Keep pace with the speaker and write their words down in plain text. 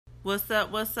What's up?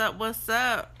 What's up? What's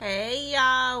up? Hey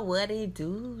y'all, what it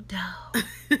do though?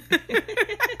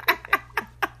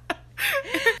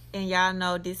 And y'all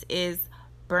know this is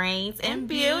Brains and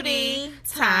Beauty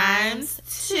times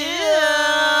 2.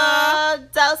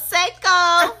 Dos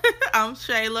Seco. I'm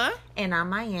Shayla. And I'm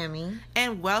Miami.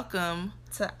 And welcome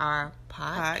to our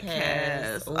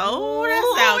podcast. Oh, that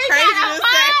sounds crazy to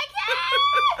say.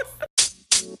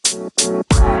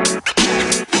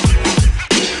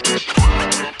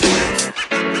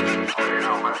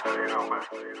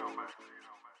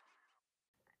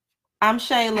 I'm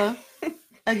Shayla.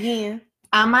 Again.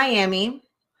 I'm Miami.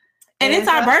 And it's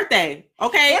our birthday,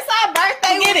 okay? It's our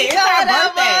birthday. Get it. It's our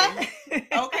birthday.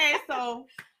 Okay, so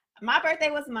my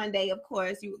birthday was Monday, of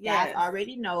course. You guys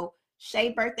already know.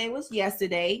 Shay's birthday was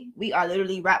yesterday. We are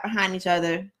literally right behind each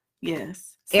other.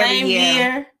 Yes. Same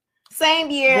year.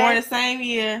 Born the same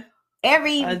year.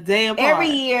 A day apart. Every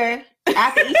year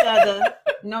after each other,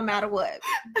 no matter what.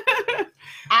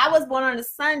 I was born on a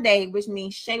Sunday, which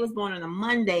means Shay was born on a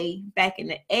Monday back in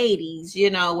the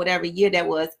 80s, whatever year that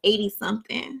was,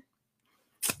 80-something.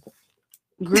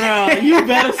 Girl, you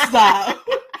better stop.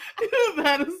 You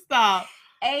better stop.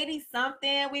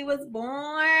 80-something, we was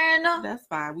born. That's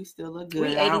fine. We still look good.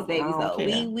 We 80s babies, though.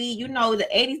 We the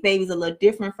 80s babies are a little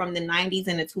different from the 90s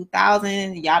and the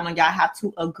 2000s. Y'all know y'all have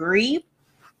to agree.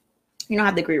 You don't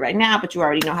have to agree right now, but you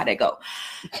already know how that go.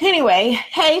 Anyway,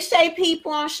 hey, Shay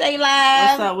people on Shay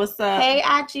Live. What's up? Hey,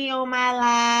 IG on my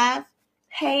live.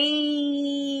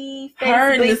 Hey,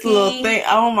 her and this little thing.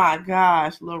 Oh my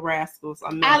gosh, little rascals.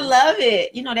 I love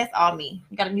it. That's all me.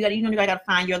 You gotta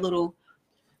find your little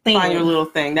thing. Find your little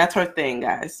thing. That's her thing,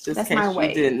 guys. Just in case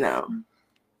you didn't know.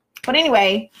 But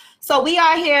anyway, so we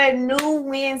are here new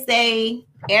Wednesday,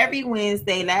 every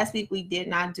Wednesday. Last week we did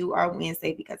not do our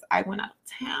Wednesday because I went out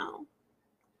of town.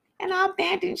 And I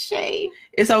abandoned Shay.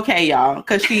 It's okay, y'all,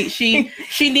 because she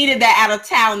needed that out of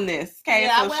townness. Okay,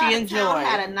 yeah, so she enjoyed. I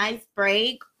had a nice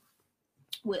break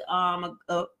with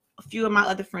a few of my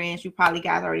other friends. You probably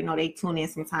guys already know they tune in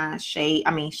sometimes. Shay,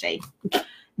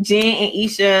 Jen and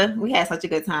Isha. We had such a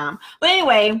good time. But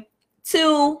anyway,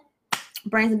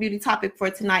 Brains and Beauty topic for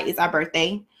tonight is our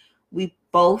birthday. We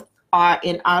both are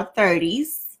in our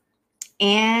 30s.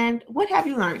 And what have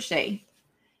you learned, Shay?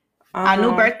 Our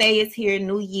new birthday is here.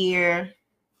 New year,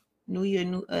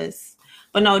 new us.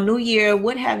 But no, new year.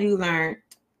 What have you learned?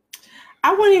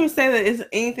 I wouldn't even say that it's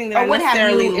anything that I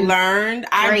necessarily learned.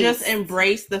 I just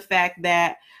embrace the fact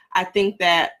that I think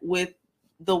that with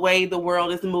the way the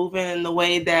world is moving and the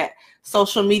way that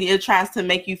social media tries to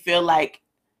make you feel like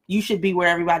you should be where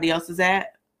everybody else is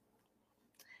at.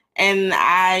 And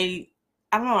I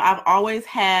don't know. I've always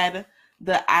had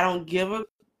the I don't give a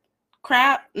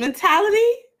crap mentality.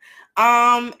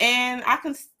 And I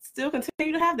can still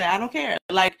continue to have that. I don't care.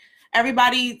 Like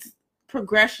everybody's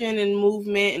progression and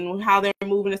movement and how they're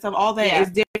moving and stuff, all that is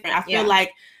different. I feel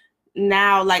like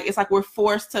now, like it's like we're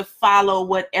forced to follow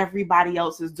what everybody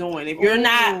else is doing. If you're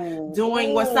not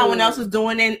doing what someone else is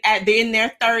doing in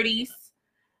their 30s,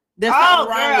 there's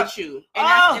something wrong with you.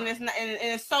 And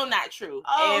it's so not true.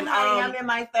 And I'm in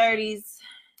my 30s.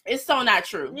 It's so not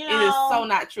true. It is so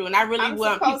not true. And I really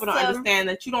want people to understand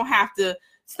that you don't have to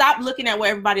stop looking at what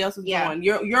everybody else is doing.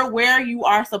 You're where you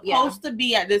are supposed to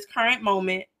be at this current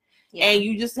moment, and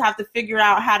you just have to figure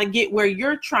out how to get where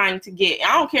you're trying to get.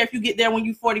 I don't care if you get there when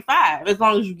you're 45, as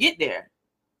long as you get there.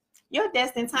 Your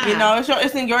destined time.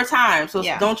 It's in your time. So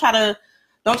don't try to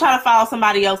follow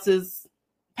somebody else's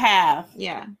path.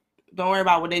 Yeah. Don't worry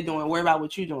about what they're doing. Worry about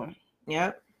what you're doing.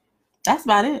 Yep. That's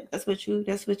about it. That's what you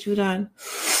done.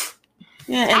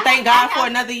 Yeah, and thank God for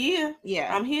another year.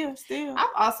 Yeah. I'm here still.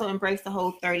 I've also embraced the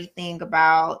whole 30 thing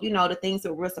about, the things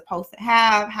that we're supposed to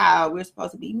have, how we're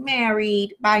supposed to be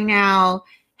married by now,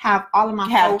 have all of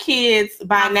my kids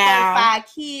by now. 5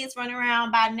 kids running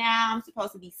around by now. I'm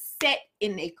supposed to be set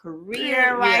in a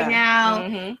career right now.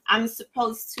 Mm-hmm. I'm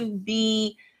supposed to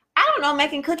be,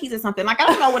 making cookies or something. Like, I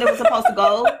don't know what it was supposed to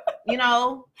go,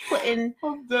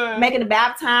 making a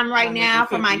bath time right now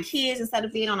for my kids instead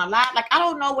of being on a lot. Like, I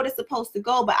don't know what it's supposed to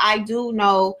go, but I do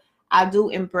know I do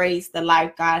embrace the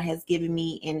life God has given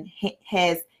me and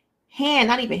has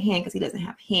not even hand because he doesn't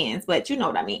have hands, but you know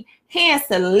what I mean. Hand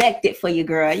selected for you,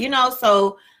 girl,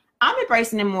 so I'm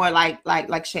embracing it more like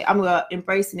Shay. I'm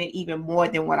embracing it even more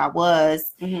than what I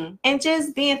was, and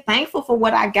just being thankful for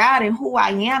what I got and who I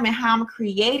am and how I'm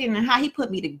creating and how he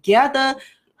put me together,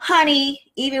 honey.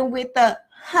 Even with the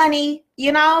honey,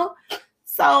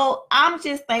 So I'm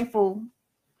just thankful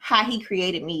how he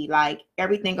created me, like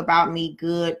everything about me,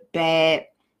 good, bad,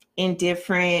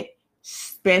 indifferent,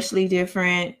 especially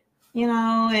different. you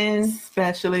know, and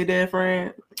especially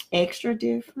different, extra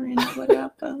different,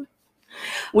 whatever.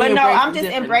 But no, I'm just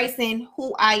embracing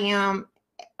who I am,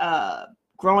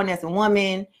 growing as a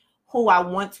woman, who I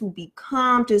want to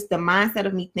become, just the mindset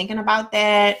of me thinking about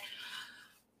that.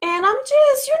 And I'm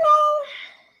just, you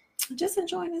know, just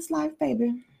enjoying this life,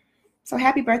 baby. So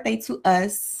happy birthday to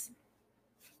us.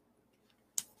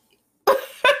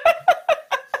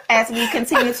 As we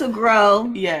continue to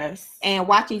grow. Yes. And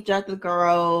watch each other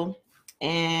grow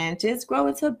and just grow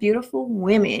into beautiful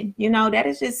women. You know, that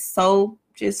is just so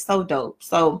dope.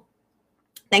 So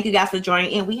thank you guys for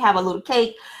joining in. We have a little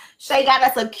cake. Shay got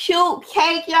us a cute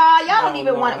cake, y'all. Y'all don't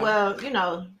even want it. Well, you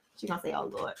know, she's gonna say,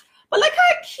 oh Lord. But look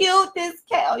how cute this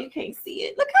cake. Oh, you can't see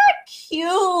it. Look how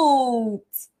cute.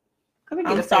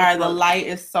 I'm sorry, the light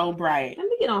is so bright. Let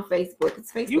me get on Facebook.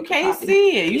 It's Facebook. You can't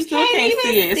see it. You still can't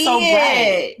see it. It's so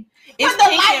bright. But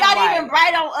the light not even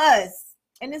bright on us.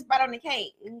 And it's bright on the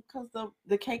cake. Because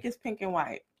the cake is pink and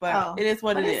white. But it is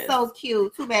what it is. It's so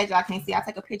cute. Too bad y'all can't see. I'll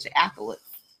take a picture afterwards.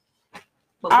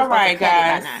 All right,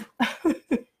 guys.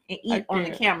 And eat on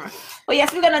the camera. But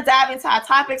yes, we're going to dive into our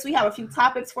topics. We have a few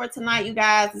topics for tonight, you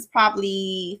guys. It's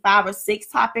probably 5 or 6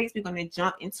 topics. We're going to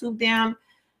jump into them.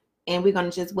 And we're going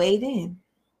to just wade in.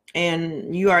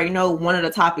 And you already know one of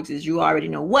the topics is you already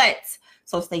know what.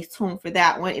 So stay tuned for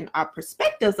that one and our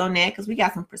perspectives on that, because we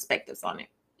got some perspectives on it.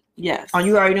 Yes. Oh,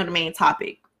 you already know the main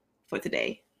topic for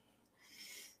today.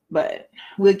 But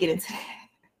we'll get into that.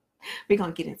 We're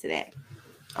going to get into that.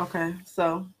 Okay.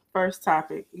 So first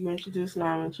topic. You introduce, now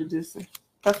I'm introducing.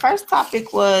 The first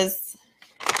topic was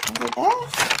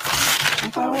that?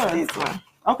 Okay, what was this one?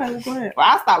 Okay, go ahead. Well,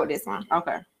 I'll start with this one.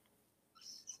 Okay.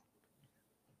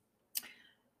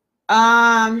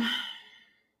 I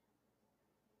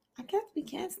guess we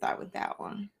can start with that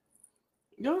one.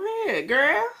 Go ahead,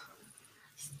 girl.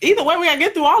 Either way, we gotta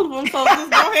get through all of them, so just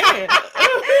go ahead.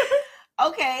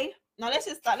 Okay. No, let's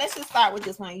just start with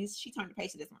this one. She turned the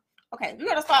page to this one. Okay, we're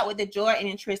gonna start with the Jordan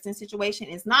and Tristan situation.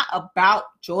 It's not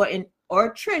about Jordan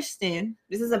or Tristan.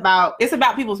 It's about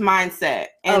people's mindset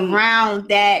around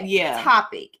that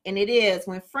topic. And it is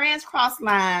when friends cross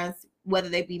lines, whether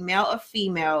they be male or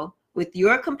female, with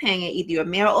your companion, either you're a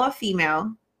male or a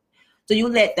female. Do you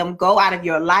let them go out of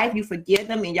your life? You forgive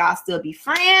them and y'all still be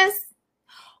friends?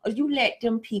 Or you let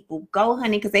them people go,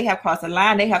 honey, because they have crossed the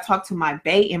line. They have talked to my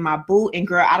bae and my boo. And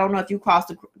girl, I don't know if you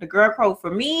crossed the girl code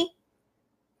for me.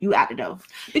 You out the door.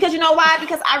 Because you know why?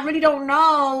 Because I really don't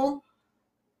know.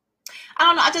 I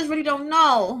don't know. I just really don't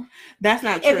know. That's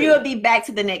not true. If you'll be back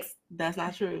to the next. That's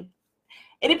not true.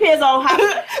 It depends on how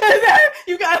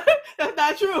that's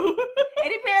not true.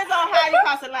 It depends on how you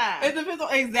cross the line. It depends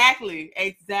on exactly.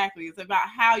 It's about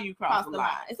how you cross the line.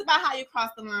 It's about how you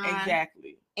cross the line.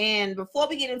 Exactly. And before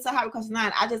we get into how we cross the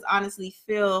line, I just honestly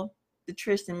feel the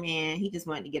Tristan man, he just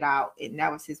wanted to get out, and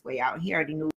that was his way out. And he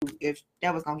already knew if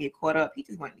that was gonna get caught up, he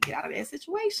just wanted to get out of that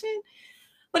situation.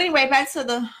 But anyway, back to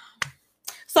the.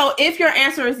 So if your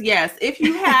answer is yes, if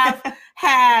you have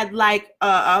had like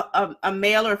a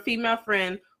male or female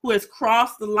friend who has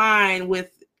crossed the line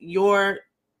with your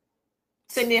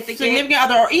significant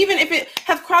other, or even if it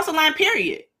has crossed the line,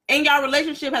 period, and your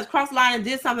relationship has crossed the line and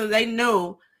did something they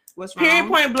knew was period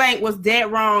point blank was dead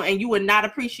wrong and you would not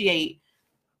appreciate,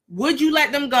 would you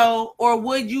let them go, or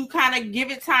would you kind of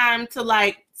give it time to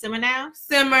like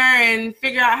simmer and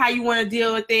figure out how you want to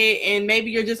deal with it, and maybe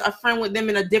you're just a friend with them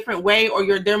in a different way,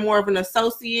 or they're more of an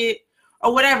associate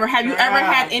or whatever? Have you ever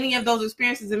had any of those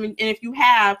experiences? And if you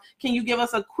have, can you give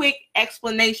us a quick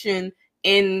explanation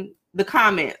in the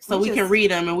comments so we can read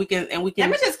them and we can let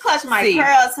me just clutch my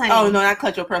pearls, honey. Oh no, not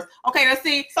clutch your pearls. Okay, let's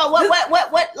see. So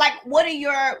what are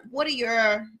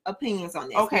your opinions on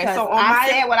this? Okay, because so I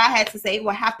said what I had to say. It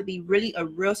would have to be really a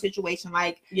real situation,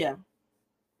 like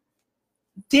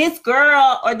this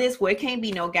girl or this boy. It can't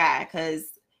be no guy,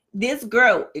 because this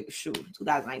girl,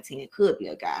 2019, it could be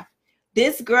a guy.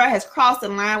 This girl has crossed the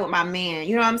line with my man.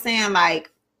 You know what I'm saying?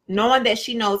 Like, knowing that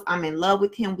she knows I'm in love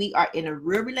with him. We are in a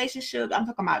real relationship. I'm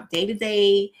talking about day to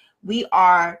day. We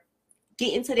are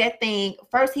getting to that thing.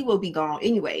 First, he will be gone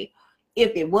anyway,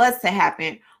 if it was to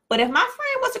happen. But if my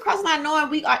friend was to cross the line knowing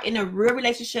we are in a real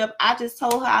relationship, I just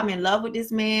told her I'm in love with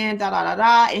this man,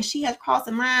 and she has crossed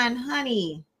the line,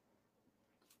 honey,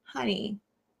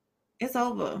 it's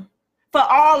over. For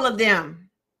all of them.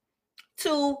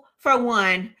 2 for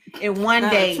 1 in one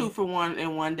day. 2 for 1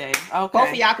 in one day. Okay. Both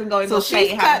of y'all can go and so go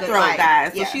she's cutthroat,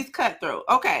 guys. So she's cutthroat.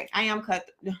 Okay. I am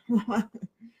cutthroat.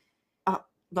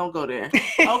 Don't go there.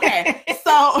 Okay.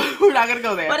 So we're not gonna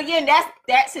go there. But again, that's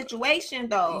that situation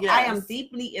though. Yes. I am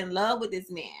deeply in love with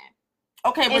this man.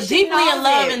 Okay, but deeply in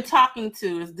love and talking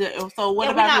to is so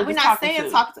what about we're not saying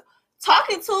talk to.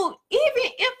 talking to,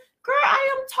 even if, girl,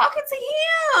 I am talking to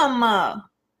him.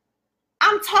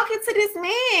 I'm talking to this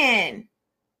man.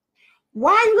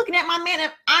 Why are you looking at my man?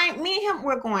 If me and him,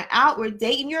 we're going out, we're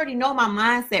dating. You already know my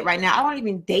mindset right now. I don't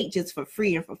even date just for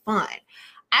free and for fun.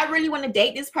 I really want to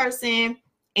date this person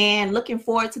and looking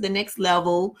forward to the next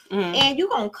level. And you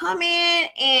gonna come in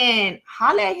and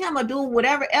holler at him or do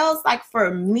whatever else, like,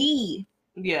 for me.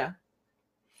 Yeah.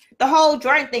 The whole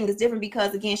Jordan thing is different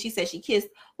because, again, she said she kissed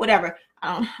whatever.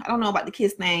 I don't know about the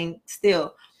kiss thing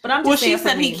still, but I'm just saying. Well, she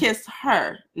said he kissed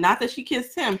her, not that she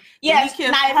kissed him. Yeah, he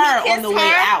kissed her on the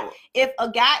way out. If a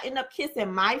guy ended up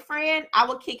kissing my friend, I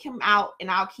would kick him out and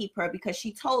I'll keep her because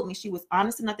she told me, she was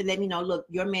honest enough to let me know, look,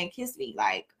 your man kissed me,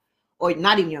 like, or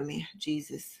not even your man,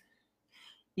 Jesus,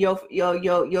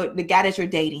 the guy that you're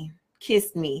dating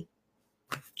kissed me.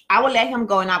 I would let him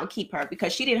go and I would keep her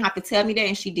because she didn't have to tell me that,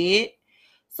 and she did.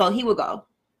 So he would go.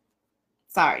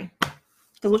 Sorry.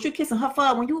 Because what you kissing her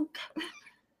for when you...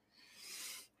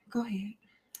 Go ahead.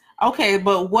 Okay,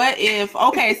 but what if...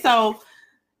 Okay, so...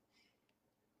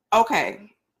 Okay.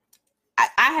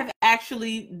 I have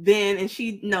actually been, and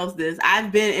she knows this,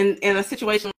 I've been in a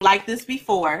situation like this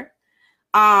before.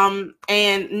 And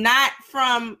not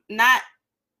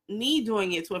me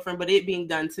doing it to a friend, but it being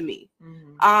done to me.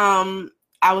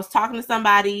 I was talking to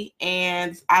somebody,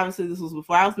 and obviously this was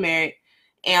before I was married.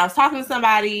 And I was talking to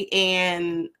somebody,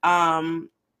 and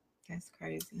that's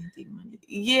crazy.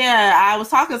 Yeah, I was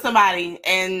talking to somebody,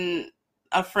 and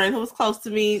a friend who was close to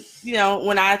me, you know,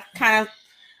 when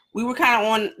we were kind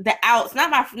of on the outs,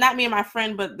 not me and my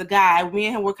friend, but the guy, me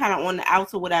and him were kind of on the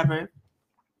outs or whatever.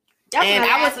 And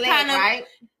I was kind of, right?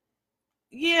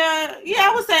 Yeah,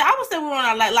 I would say we were on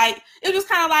our like it was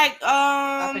kind of like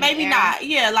maybe not.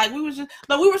 Yeah, like we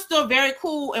were still very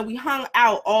cool, and we hung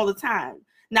out all the time.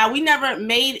 Now, we never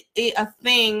made it a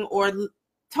thing or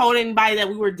told anybody that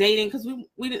we were dating because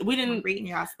we didn't reading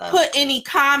y'all stuff. Put any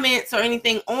comments or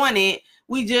anything on it.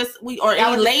 Or any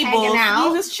labels. We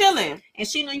were just chilling. And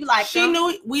she knew you liked She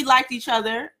knew we liked each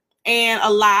other and a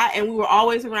lot, and we were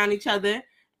always around each other.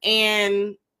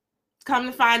 And come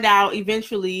to find out,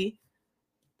 eventually,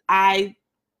 I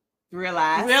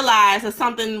realized that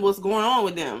something was going on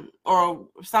with them or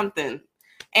something.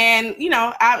 And, you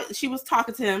know, she was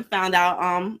talking to him, found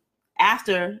out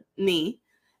after me,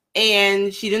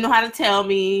 and she didn't know how to tell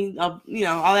me, you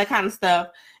know, all that kind of stuff.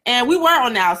 And we were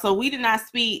on now, so we did not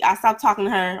speak. I stopped talking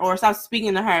to her or stopped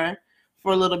speaking to her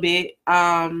for a little bit.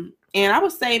 And I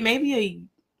would say maybe a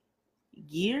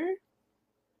year.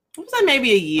 I would say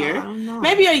maybe a year. I don't know.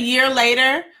 Maybe a year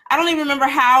later. I don't even remember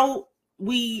how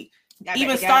we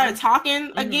even started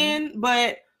talking again,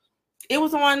 but it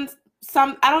was on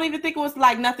I don't even think it was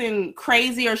like nothing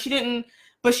crazy, or she didn't,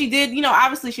 but she did, you know,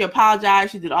 obviously she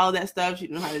apologized. She did all that stuff. She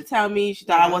didn't know how to tell me. She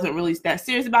thought I wasn't really that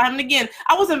serious about him. And again,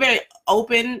 I wasn't very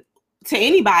open to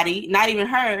anybody, not even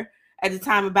her at the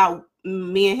time, about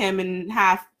me and him and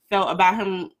how I felt about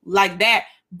him like that.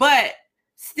 But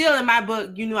still, in my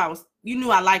book, you knew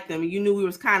I liked him, and you knew we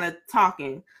was kind of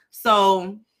talking.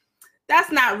 So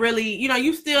that's not really, you know,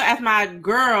 you still, as my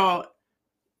girl,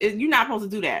 you're not supposed to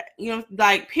do that, you know,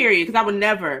 like, period. Because I would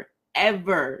never,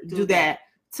 ever do that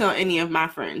to any of my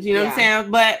friends. You know what I'm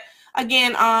saying? But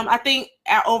again, I think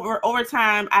over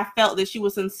time, I felt that she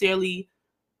was sincerely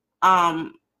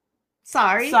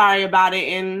sorry about it,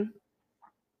 and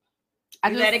I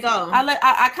just let it go. I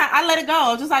let it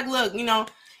go. Just like, look, you know,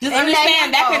 just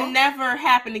understand that can never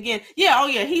happen again. Yeah, oh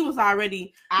yeah, he was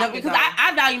already, because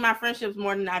I value my friendships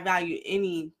more than I value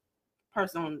any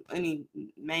person, any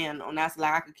man on that side.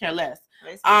 Like, I could care less.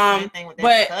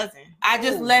 But I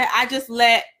just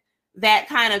let that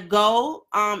kind of go.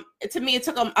 To me, it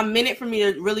took a minute for me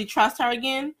to really trust her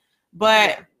again.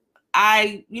 But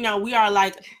we are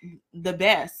like the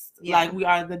best. Yeah. Like, we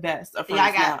are the best of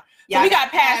friends now. So we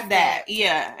got past that.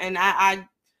 Yeah. And I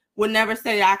would never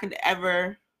say that I could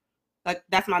ever, like,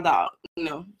 that's my dog. You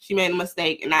know, she made a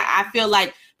mistake. And I feel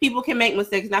like people can make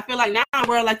mistakes. And I feel like now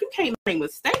we're like, you can't make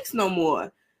mistakes no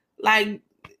more. Like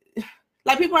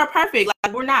people are perfect.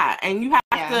 Like, we're not. And you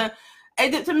have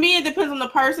to, to me, it depends on the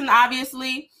person,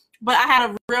 obviously. But I had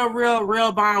a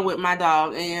real bond with my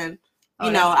dog. And,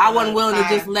 you know, I wasn't willing to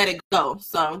just let it go.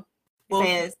 So,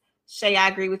 says, Shay, I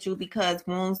agree with you, because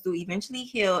wounds do eventually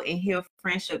heal, and heal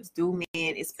friendships do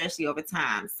mend, especially over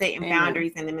time. Setting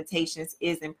boundaries and limitations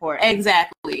is important.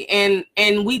 Exactly.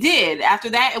 And we did. After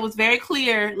that, it was very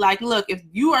clear, like, look, if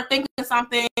you are thinking of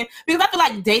something, because I feel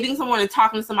like dating someone and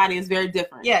talking to somebody is very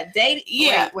different.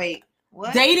 Yeah, wait.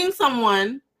 What? Dating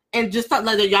someone and just like,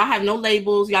 y'all have no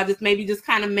labels, y'all just maybe just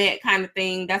kind of met kind of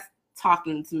thing, that's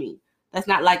talking to me. That's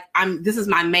not like this is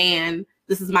my man.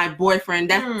 this is my boyfriend.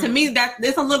 That to me, that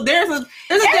there's a difference.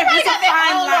 There's a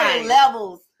fine line.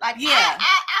 Levels. Like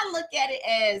I look at it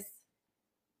as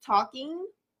talking,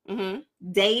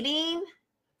 dating,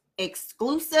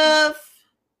 exclusive,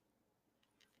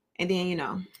 and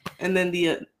then and then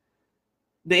the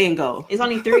end goal. It's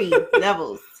only 3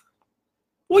 levels.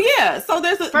 Well, yeah. So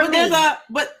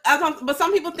but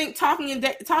some people think talking and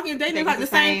dating is like the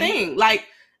same thing. Like,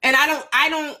 and I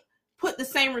don't put the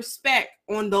same respect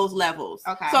on those levels.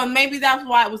 Okay. So maybe that's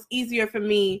why it was easier for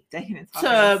me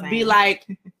to be like,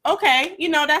 okay,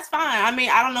 that's fine. I mean,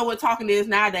 I don't know what talking is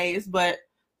nowadays, but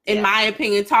in my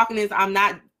opinion, talking is I'm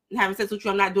not having sex with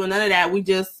you. I'm not doing none of that.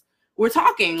 We're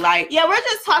talking like we're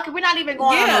just talking. We're not even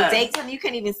going on no dates. You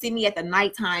can't even see me at the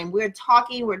nighttime. We're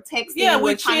talking. We're texting.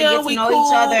 We're trying to get to know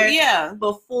each other. Yeah.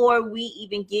 Before we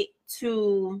even get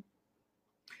to.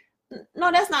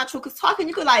 No, that's not true. Because talking,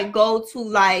 you could like go to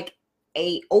like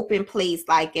a open place,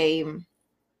 like a.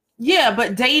 Yeah,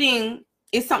 but dating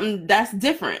is something that's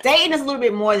different. Dating is a little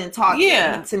bit more than talking.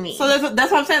 Yeah. To me. So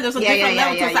that's what I'm saying. There's a different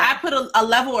level. So I put a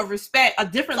level of respect, a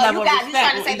different level of respect. You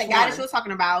trying to say the guy that you were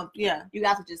talking about? Yeah. You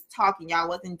guys were just talking. Y'all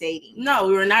wasn't dating. No,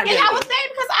 we were not dating. And I was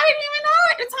dating because I didn't even know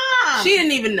at the time. She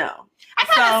didn't even know. I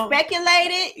kind of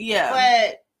speculated. Yeah.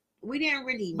 But we didn't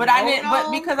really. But I didn't.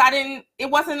 But because I didn't. It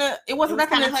wasn't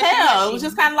nothing to tell. It was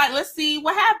just kind of like, let's see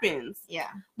what happens. Yeah.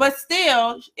 But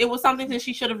still, it was something that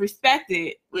she should have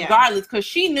respected, regardless, because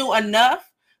she knew enough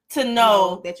to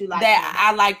know that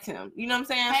I liked him. You know what I'm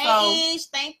saying? Hey, Ish,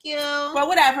 thank you. But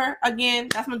whatever. Again,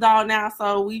 that's my dog now.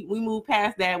 So we move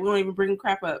past that. We don't even bring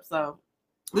crap up. So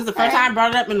this is the first time I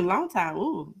brought it up in a long time.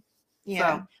 Ooh.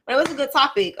 Yeah. So. But it was a good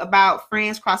topic about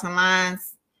friends crossing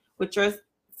lines with your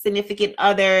significant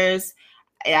others.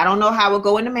 I don't know how it will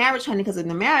go in the marriage, honey, because in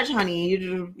the marriage, honey,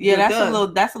 that's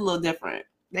a little different.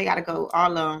 They gotta go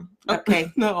all of them.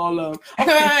 Okay. Not all of them.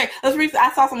 Okay, wait. Let's read.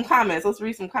 I saw some comments. Let's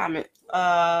read some comments.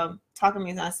 Talking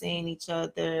means not seeing each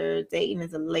other. Dating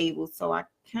is a label. So I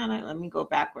let me go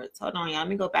backwards. Hold on, y'all. Let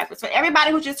me go backwards. So everybody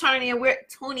who's just we're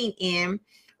tuning in.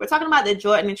 We're talking about the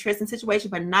Jordan and Tristan situation,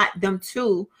 but not them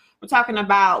two. We're talking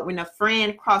about when a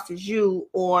friend crosses you,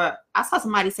 or I saw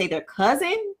somebody say their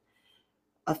cousin,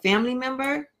 a family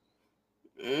member.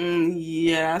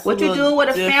 Yeah. What you do with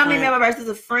a family member versus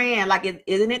a friend? Like,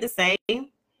 isn't it the same?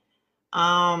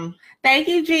 Thank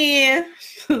you, Jen.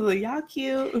 Y'all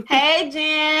cute. Hey,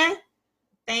 Jen.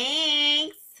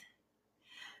 Thanks.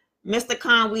 Mr.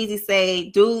 Conweezy say,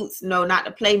 dudes know not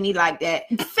to play me like that.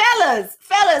 fellas.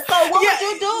 So what would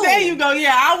you do? There you go.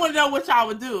 Yeah, I want to know what y'all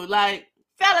would do. Like,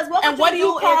 fellas, what do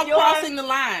you call crossing the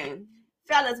line?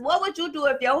 Fellas, what would you do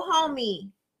if your homie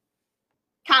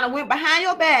kind of went behind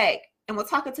your back and was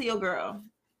talking to your girl?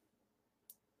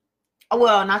 Oh,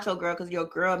 well, not your girl, because your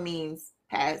girl means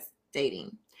past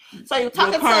dating. So you're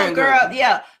talking to a girl,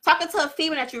 talking to a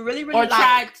female that you really, really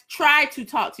like. Or try to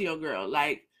talk to your girl,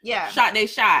 like shot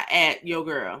at your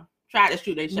girl. Try to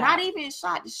shoot they shot. Not even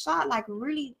shot, like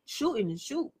really shooting,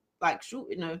 like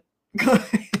shooting a gun.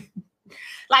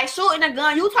 Like shooting a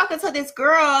gun. You talking to this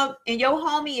girl and your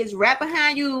homie is right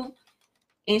behind you,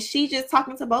 and she just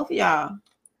talking to both of y'all.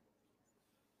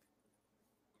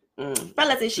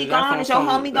 Fellas, is she gone? Is your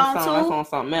homie gone too? That's on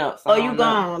something else. Or you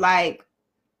gone? Like,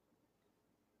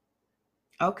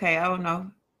 okay, I don't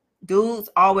know. Dudes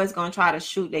always gonna try to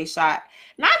shoot they shot.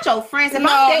 Not your friends. If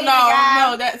I'm dating a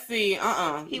guy, that's you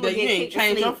ain't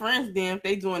change your friends then if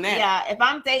they doing that. Yeah, if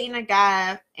I'm dating a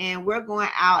guy and we're going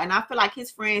out and I feel like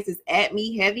his friends is at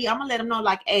me heavy, I'm gonna let him know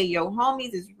like, hey, your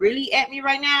homies is really at me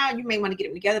right now. You may want to get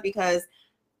them together because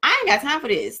I ain't got time for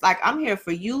this. Like, I'm here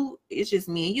for you. It's just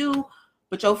me and you.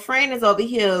 But your friend is over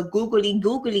here googly.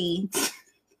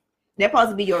 They're supposed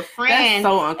to be your friend. That's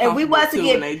so uncomfortable. If we was to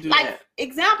get that.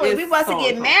 Example, if we was to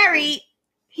get married,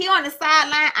 he on the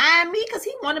sideline eyeing me because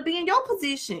he want to be in your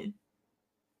position.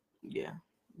 Yeah,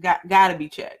 gotta be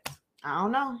checked. I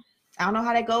don't know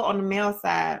how they go on the male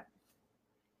side.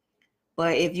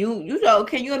 But if you know,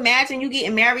 can you imagine you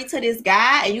getting married to this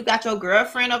guy and you got your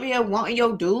girlfriend over here wanting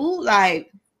your dude?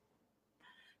 Like,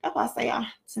 that's why I say,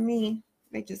 to me,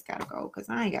 they just gotta go because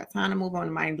I ain't got time to move on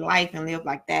to my life and live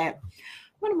like that.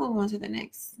 I'm gonna move on to the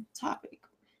next topic.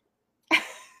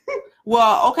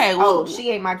 Well, okay. Well, she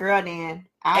ain't my girl then.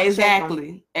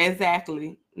 Exactly.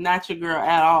 Not your girl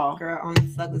at all. Girl, only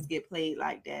suckers get played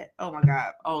like that. Oh my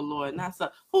God. Oh Lord, not so.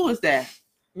 Who is that?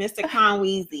 Mr.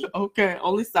 Conweezy. Okay,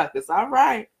 only suckers. All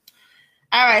right.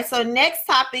 So next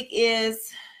topic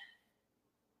is.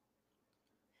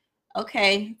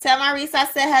 Okay, tell Maurice I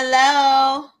said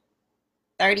hello.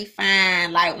 30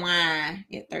 fine, like wine.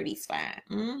 Yeah, 30's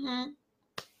fine.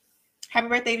 Happy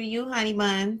birthday to you, honey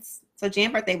buns. So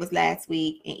Jen's birthday was last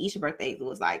week, and Isha's birthday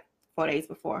was like 4 days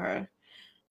before her.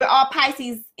 We're all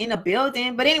Pisces in the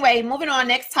building. But anyway, moving on.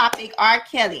 Next topic, R.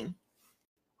 Kelly.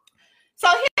 So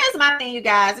here's my thing, you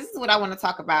guys. This is what I want to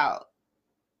talk about.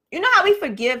 You know how we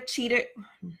forgive cheaters?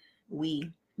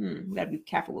 We gotta be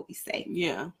careful what we say.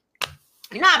 Yeah.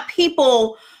 You know how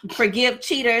people forgive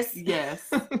cheaters? Yes.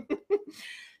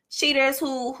 Cheaters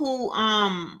who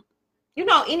you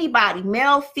know, anybody,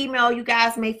 male, female, you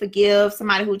guys may forgive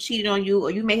somebody who cheated on you, or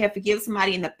you may have forgiven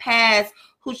somebody in the past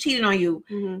who cheated on you.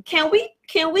 Mm-hmm. Can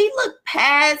we look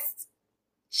past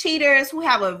cheaters who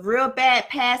have a real bad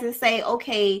past and say,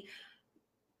 okay,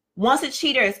 once a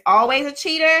cheater is always a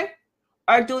cheater?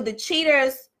 Or do the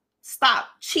cheaters stop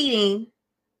cheating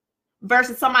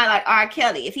versus somebody like R.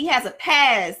 Kelly? If he has a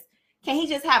past, can he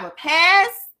just have a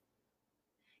past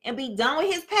and be done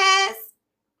with his past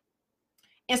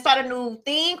and start a new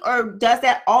thing? Or does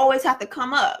that always have to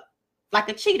come up like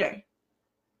a cheater?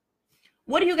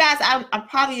 What do you guys, I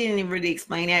probably didn't really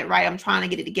explain that right. I'm trying to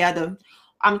get it together.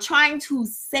 I'm trying to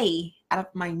say out of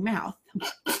my mouth.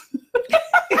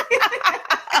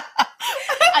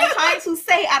 I'm trying to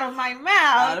say out of my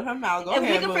mouth. Out of her mouth. Go ahead.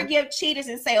 If we can forgive cheaters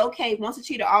and say, okay, once a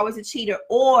cheater, always a cheater,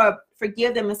 or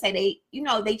forgive them and say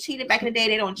they cheated back in the day,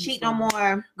 they don't cheat no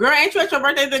more. Girl, ain't you at your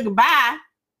birthday? Then goodbye.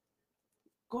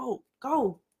 Go.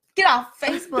 Get off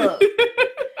Facebook.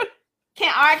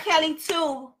 Can R. Kelly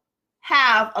too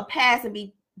have a past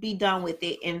and be done with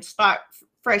it and start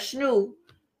fresh new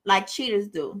like cheaters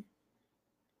do?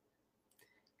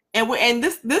 And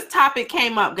this topic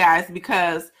came up, guys,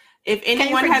 because if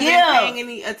anyone has been paying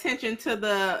any attention to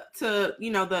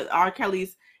the R.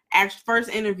 Kelly's first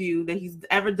interview that he's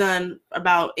ever done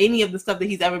about any of the stuff that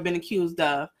he's ever been accused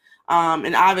of,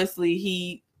 and obviously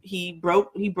he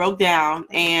broke down,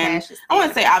 and I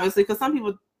want to say obviously because some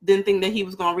people didn't think that he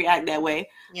was going to react that way.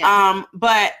 Yeah.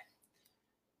 But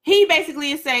he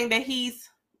basically is saying that he's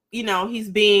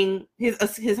being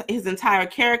his entire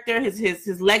character,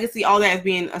 his legacy, all that is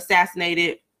being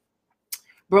assassinated,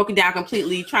 broken down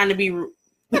completely, trying to be.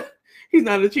 He's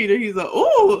not a cheater. He's a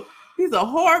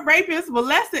whore, rapist,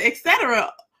 molester,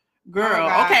 etc. Girl,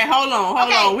 okay, hold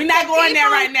on. We're not going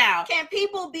there right now. Can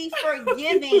people be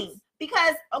forgiving?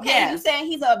 Because you're saying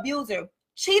he's an abuser.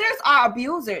 Cheaters are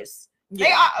abusers. Yeah.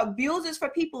 They are abusers for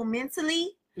people mentally.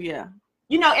 Yeah.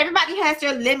 You know, everybody has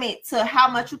their limit to how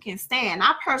much you can stand.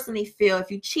 I personally feel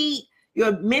if you cheat,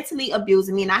 you're mentally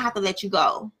abusing me and I have to let you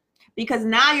go. Because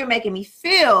now you're making me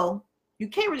feel, you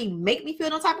can't really make me feel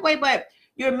no type of way, but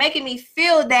you're making me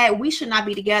feel that we should not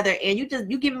be together, and you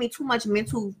giving me too much,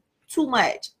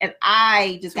 and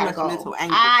I just gotta go.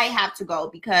 I have to go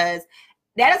because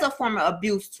that is a form of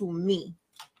abuse to me.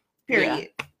 Period.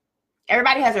 Yeah.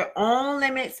 Everybody has their own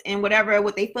limits and what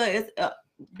they feel is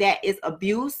that is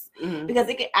abuse, because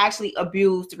it can actually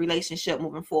abuse the relationship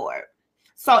moving forward.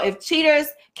 So if cheaters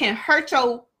can hurt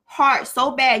your heart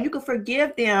so bad, you can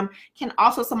forgive them. Can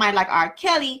also somebody like R.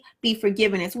 Kelly be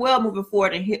forgiven as well moving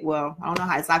forward and I don't know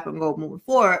how his life will go moving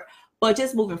forward, but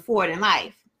just moving forward in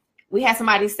life. We had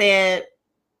somebody said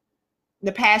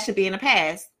the past should be in the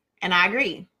past, and I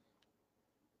agree.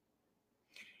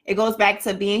 It goes back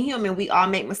to being human. We all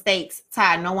make mistakes.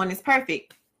 Ty, no one is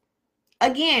perfect.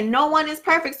 Again, no one is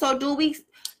perfect. So do we sit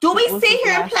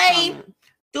here and play?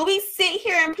 Do we sit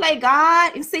here and play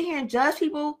God and sit here and judge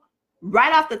people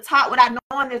right off the top without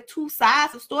knowing the two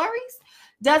sides of stories?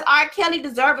 Does R. Kelly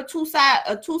deserve a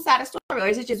two-sided story, or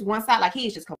is it just one side? Like, he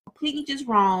is just completely just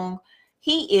wrong.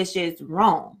 He is just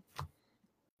wrong.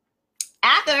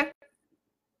 After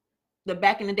the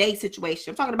back in the day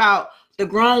situation, I'm talking about the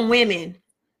grown women.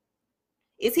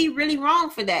 Is he really wrong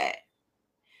for that?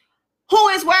 Who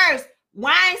is worse,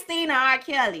 Weinstein or R.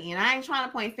 Kelly? And I ain't trying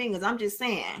to point fingers. I'm just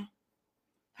saying.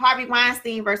 Harvey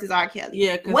Weinstein versus R. Kelly.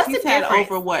 Yeah, because he's had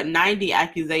over 90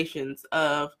 accusations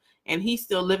of, and he's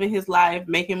still living his life,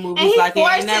 making movies like it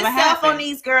ain't never happened. On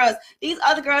these girls, these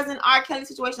other girls in R. Kelly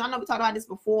situation. I know we talked about this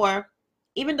before.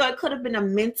 Even though it could have been a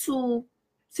mental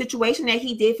situation that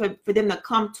he did for them to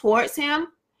come towards him,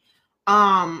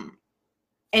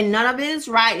 and none of it is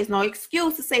right. There's no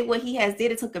excuse to say what he has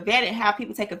did and took advantage, how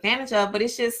people take advantage of. But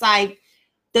it's just like,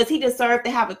 does he deserve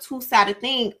to have a two-sided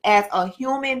thing as a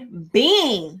human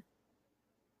being?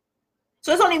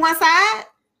 So it's only one side?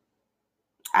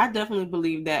 I definitely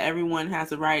believe that everyone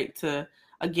has a right to,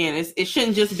 again, it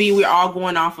shouldn't just be we're all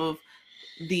going off of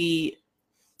the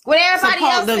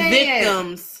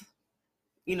victims,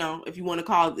 if you want to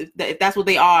call it, if that's what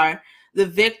they are, the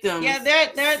victims. Yeah,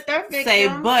 they're victims. Say,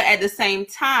 but at the same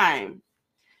time,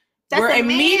 we're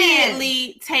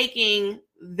immediately taking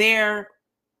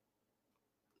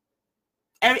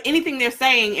anything they're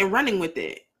saying and running with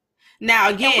it. Now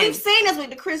again, and we've seen this with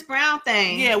the Chris Brown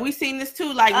thing. Yeah, we've seen this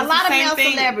too. Like a lot of male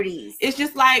celebrities. It's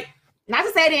just like, not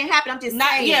to say it didn't happen. I'm just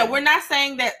saying. Yeah, we're not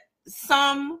saying that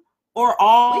some or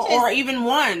all or even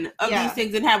one of these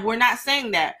things didn't happen. We're not saying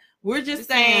that. We're just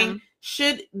saying,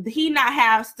 should he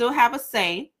not still have a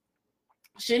say?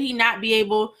 Should he not be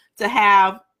able to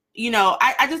have?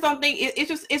 I just don't think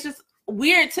it's just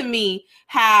weird to me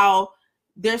how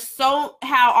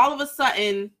all of a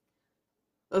sudden.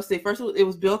 Let's see. First, it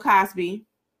was Bill Cosby.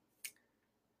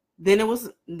 Now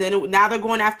they're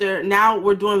going after. Now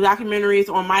we're doing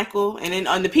documentaries on Michael, and then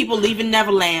on the people leaving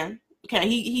Neverland. Okay,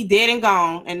 he dead and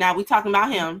gone, and now we're talking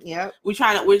about him. Yep. We're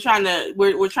trying to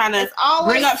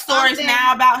bring up stories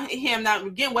now about him. Now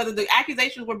again, whether the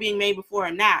accusations were being made before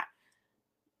or not.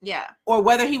 Yeah. Or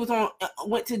whether he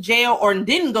went to jail or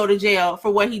didn't go to jail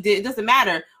for what he did, it doesn't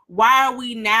matter. Why are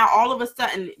we now all of a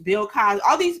sudden Bill Cosby,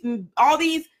 all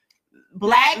these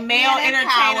black male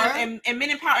entertainers and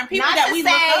men in power and people that we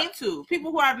look up to, people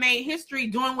who have made history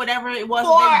doing whatever it was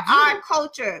for our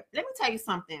culture? Let me tell you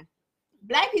something.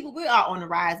 Black people, we are on the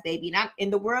rise, baby,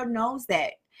 and the world knows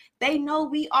that. They know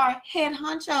we are head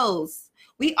honchos.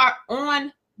 We are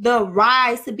on the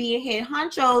rise to being head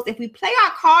honchos if we play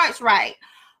our cards right.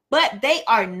 But they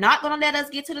are not going to let us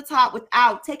get to the top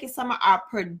without taking some of our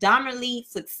predominantly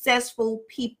successful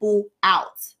people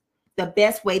out the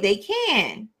best way they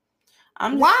can.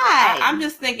 Why? I'm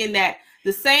just thinking that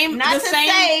the same.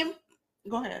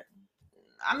 Go ahead.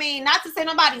 I mean, not to say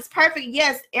nobody's perfect.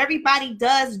 Yes, everybody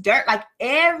does dirt, like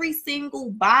every single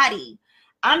body.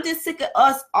 I'm just sick of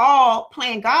us all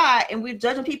playing God and we're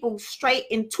judging people straight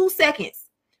in 2 seconds.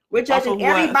 We're judging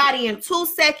everybody in 2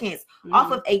 seconds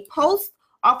off of a post,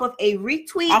 off of a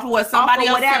retweet, off of what somebody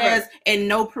else says, and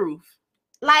no proof.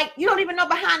 Like, you don't even know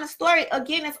behind the story.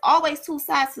 Again, it's always two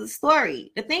sides to the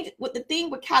story. The thing with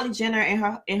Kylie Jenner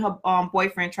and her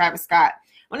boyfriend Travis Scott,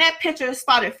 when that picture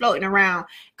started floating around,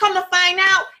 come to find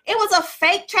out it was a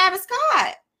fake Travis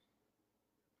Scott.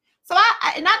 So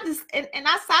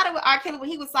I sided with R. Kelly when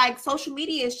he was like, social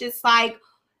media is just like,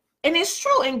 and it's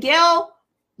true. And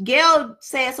Gail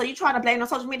said, so you trying to blame it on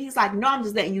social media? He's like, no, I'm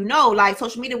just letting you know, like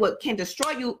social media can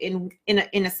destroy you in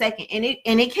a second, and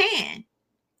it can.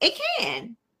 It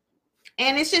can.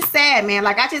 And it's just sad, man.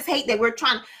 Like, I just hate that we're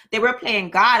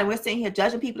playing God and we're sitting here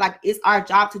judging people like it's our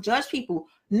job to judge people.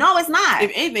 No, it's not.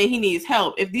 If anything, he needs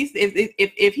help. If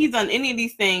he's done any of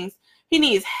these things, he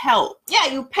needs help. Yeah,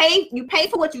 you pay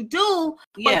for what you do.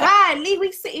 But God,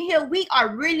 we sitting here, we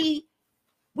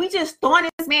just throwing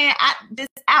this man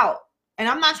out. And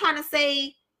I'm not trying to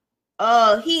say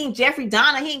he ain't Jeffrey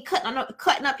Dahmer, he ain't cutting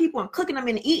up people and cooking them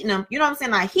and eating them. You know what I'm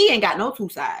saying? Like, he ain't got no two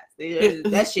sides.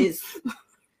 That's just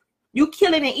you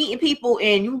killing and eating people,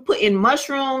 and you put in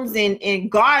mushrooms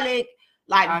and garlic.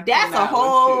 Like, that's a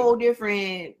whole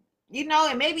different,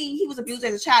 and maybe he was abused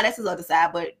as a child. That's his other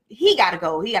side, but he gotta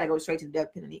go. He gotta go straight to the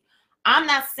death penalty. I'm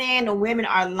not saying the women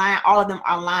are lying, all of them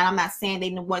are lying. I'm not saying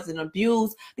they wasn't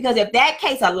abused, because if that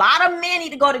case, a lot of men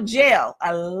need to go to jail.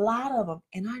 A lot of them,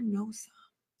 and I know some.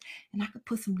 And I could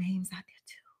put some names out there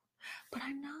too, but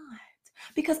I'm not,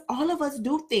 because all of us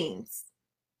do things,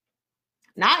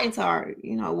 not into our,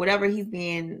 whatever he's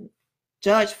being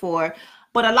judged for.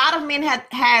 But a lot of men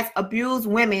has abused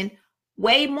women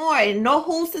way more, and no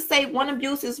who's to say one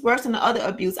abuse is worse than the other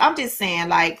abuse. I'm just saying,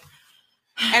 like,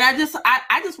 and I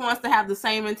just want us to have the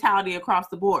same mentality across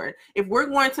the board. If we're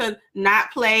going to not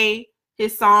play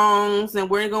his songs and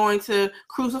we're going to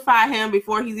crucify him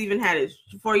before he's even had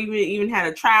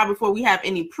a trial, before we have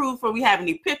any proof, before we have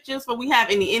any pictures, before we have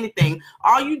anything,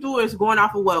 all you do is going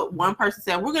off of what one person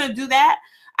said. We're going to do that.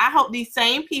 I hope these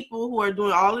same people who are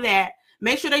doing all of that,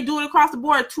 make sure they do it across the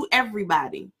board to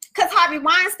everybody. Because Harvey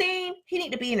Weinstein, he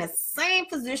need to be in the same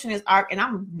position as Art, and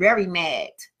I'm very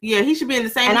mad. Yeah, he should be in the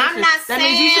same position. I'm not saying... That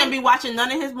means you shouldn't be watching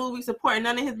none of his movies, supporting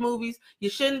none of his movies. You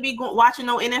shouldn't be watching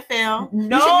no NFL.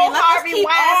 No Harvey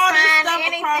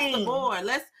Weinstein, across the board.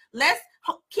 Let's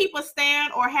keep a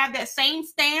stand, or have that same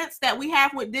stance that we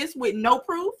have with this, with no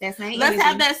proof. Let's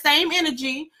have that same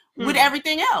energy with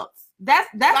everything else. That's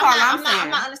all I'm saying. I'm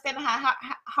not understanding how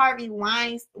Harvey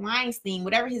Weinstein,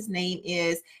 whatever his name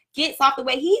is, gets off the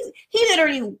way. He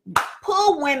literally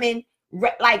pulled women,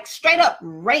 like, straight up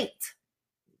raped.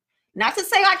 Not to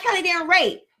say R. Kelly didn't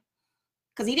rape,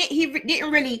 because he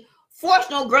didn't really force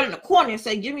no girl in the corner and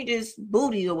say, give me this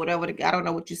booty or whatever. I don't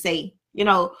know what you say.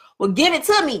 Well, give it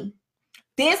to me.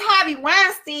 This Harvey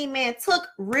Weinstein man took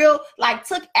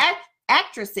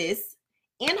actresses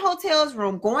in hotels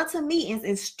room, going to meetings,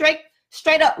 and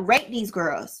straight up rape these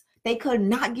girls. They could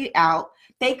not get out.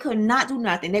 They could not do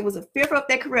nothing. They was a fearful of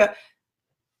their career.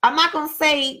 I'm not going to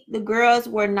say the girls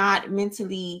were not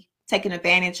mentally taking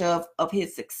advantage of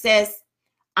his success.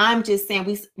 I'm just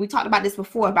saying, we talked about this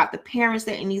before, about the parents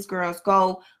letting these girls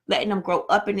go, letting them grow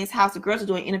up in this house. The girls are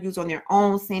doing interviews on their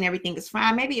own, saying everything is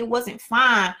fine. Maybe it wasn't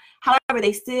fine. However,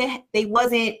 they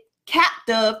wasn't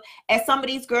captive as some of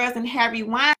these girls in Harvey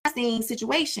Weinstein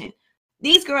situation.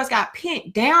 These girls got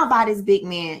pinned down by this big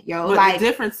man, yo. But like, the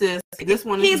difference is this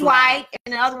one he's white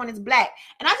and the other one is black.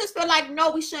 And I just feel like,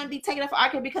 no, we shouldn't be taking it for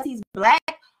argument because he's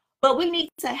black, but we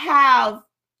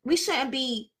shouldn't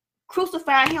be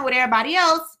crucifying him with everybody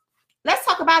else. Let's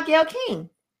talk about Gayle King.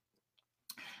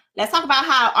 Let's talk about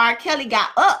how R. Kelly got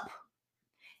up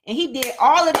and he did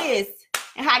all of this,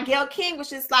 and how Gayle King was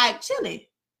just like chilling.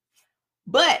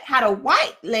 But how the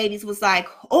white ladies was like,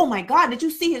 oh my God, did you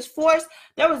see his force?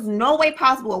 There was no way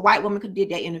possible a white woman could do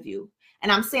that interview.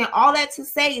 And I'm saying all that to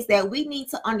say is that we need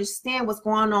to understand what's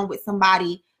going on with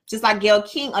somebody, just like Gayle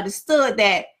King understood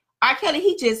that R. Kelly,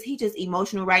 he just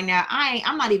emotional right now.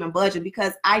 I'm not even budging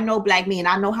because I know black men.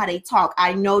 I know how they talk.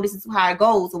 I know this is how it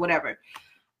goes or whatever.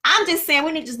 I'm just saying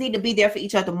we just need to be there for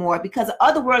each other more, because the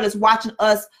other world is watching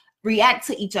us react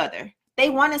to each other.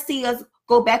 They want to see us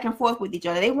go back and forth with each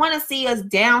other. They want to see us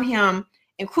down him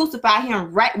and crucify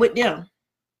him right with them.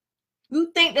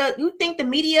 You think the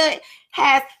media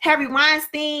has Harvey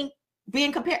Weinstein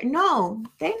being compared? No,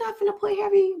 they're not gonna put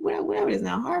Harvey, whatever it is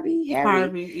now, Harvey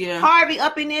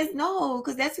up in this. No,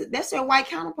 because that's their white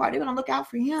counterpart. They're gonna look out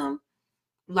for him,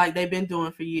 like they've been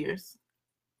doing for years.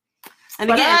 And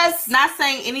but again, not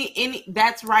saying any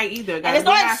that's right either. Guys. And it's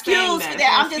no excuse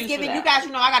that. I'm just giving you guys.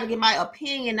 I got to give my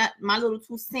opinion, my little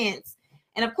 2 cents.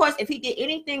 And of course, if he did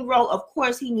anything wrong, of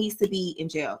course he needs to be in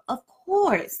jail. Of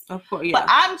course, yeah. But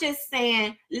I'm just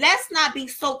saying, let's not be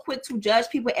so quick to judge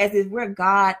people as if we're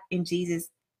God and Jesus.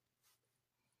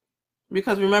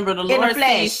 Because remember, the Lord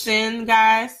sees sin,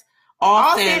 guys.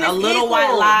 All sin, a little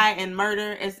white lie and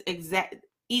murder is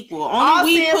equal.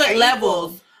 Only we put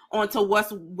levels onto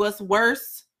what's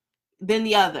worse than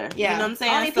the other. Yeah. You know what I'm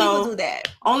saying? Only people do that.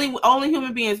 Only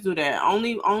human beings do that.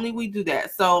 Only we do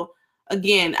that. So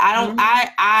again,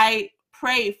 I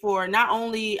pray for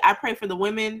I pray for the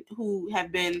women who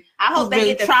have been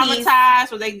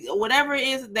traumatized, or whatever it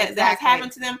is that's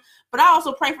happened to them. But I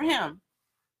also pray for him.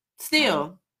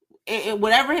 Still,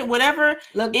 whatever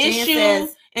issue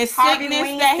and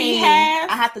sickness that he has.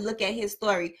 I have to look at his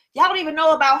story. Y'all don't even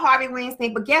know about Harvey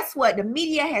Weinstein, but guess what? The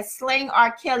media has slain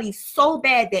R. Kelly so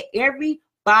bad that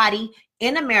everybody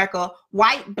in America,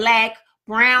 white, black,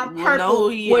 brown, purple,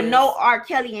 would know R.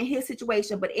 Kelly in his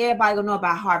situation, but everybody gonna know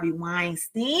about Harvey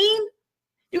Weinstein.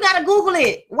 You gotta Google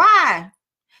it. Why?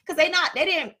 Because they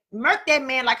didn't murk that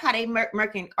man like how they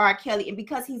murking R. Kelly, and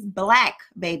because he's black,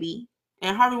 baby.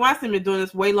 And Harvey Weinstein been doing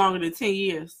this way longer than 10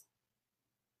 years.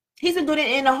 He's been doing it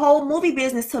in the whole movie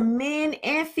business to men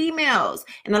and females.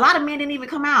 And a lot of men didn't even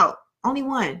come out. Only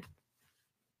one.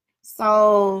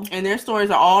 So. And their stories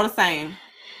are all the same.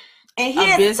 And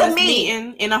his, to me,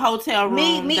 meeting in a hotel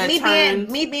room.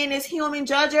 Me being this human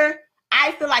judger,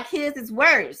 I feel like his is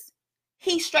worse.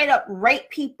 He straight up raped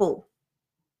people.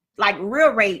 Like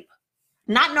real rape.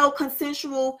 Not no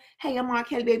consensual, hey, I'm R.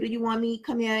 Kelly, baby, do you want me?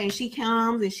 Come here. And she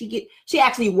comes and she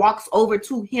actually walks over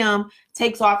to him,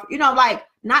 takes off, like,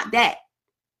 not that.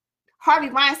 Harvey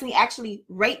Weinstein actually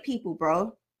raped people,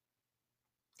 bro.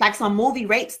 Like some movie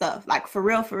rape stuff. Like for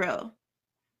real, for real.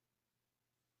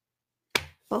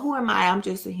 But who am I? I'm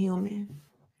just a human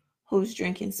who's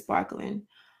drinking sparkling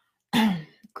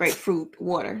grapefruit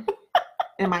water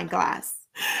in my glass.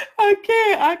 I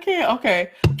can't.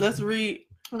 Okay, let's read.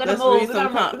 We're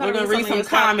gonna read some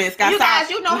comments. You guys,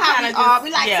 you know how we are.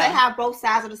 We like to have both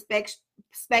sides of the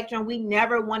spectrum. We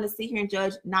never want to sit here and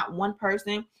judge not one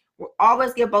person. We'll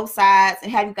always give both sides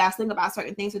and have you guys think about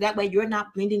certain things, so that way you're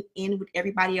not blending in with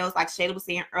everybody else, like Shayla was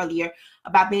saying earlier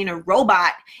about being a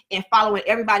robot and following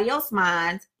everybody else's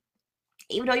minds,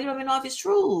 even though you don't even know if it's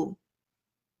true.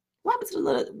 What happened to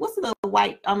the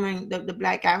white? The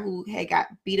black guy who had got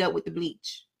beat up with the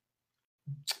bleach.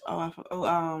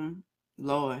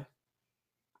 Lord,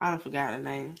 I forgot the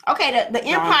name. Okay, the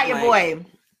Empire boy.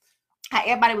 How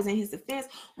everybody was in his defense.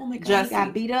 Oh my God, he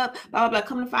got beat up. Blah, blah, blah.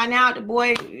 Come to find out, the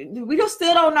boy, we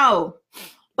still don't know.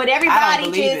 But everybody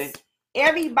believes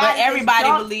on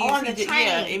the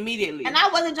train immediately. And I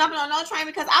wasn't jumping on no train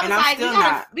because I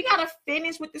was we gotta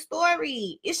finish with the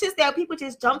story. It's just that people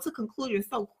just jump to conclusions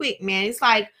so quick, man. It's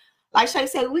like Shay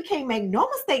said, we can't make no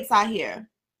mistakes out here.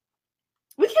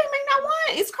 We can't make not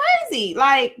one. It's crazy.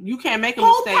 Like, you can't make a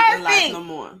mistake in life no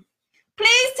more.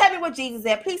 Please tell me what Jesus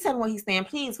said. Please tell me what he's saying.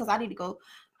 Please, because I need to go.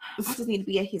 I just need to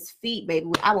be at his feet, baby.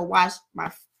 I will wash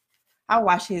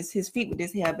his feet with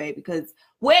this hair, baby. Because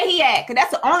where he at? Because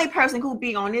that's the only person who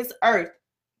be on this earth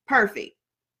perfect.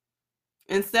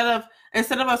 Instead of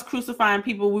us crucifying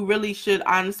people, we really should,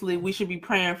 honestly, we should be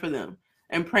praying for them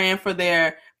and praying for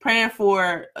the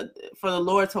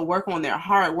Lord to work on their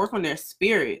heart, work on their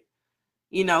spirit.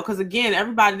 You know, because again,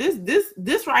 everybody,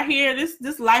 this right here,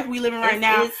 this life we living right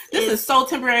now, this is so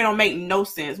temporary. It don't make no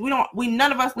sense. We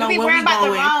none of us know when we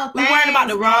going. We worried about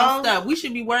the wrong stuff. We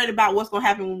should be worried about what's gonna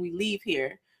happen when we leave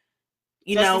here.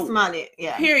 You know,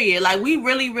 yeah. Period. Like, we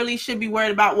really, really should be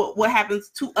worried about what happens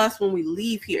to us when we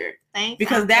leave here,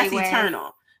 because that's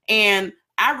eternal. And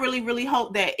I really, really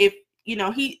hope that if, you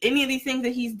know, any of these things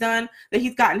that he's done, that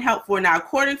he's gotten help for. Now,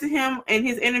 according to him in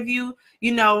his interview,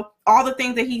 you know, all the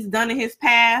things that he's done in his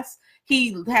past,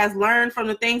 he has learned from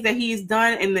the things that he's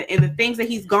done and the things that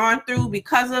he's gone through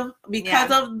because of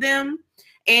them,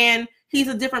 and he's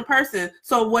a different person.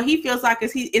 So what he feels like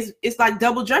is it's like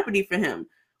double jeopardy for him.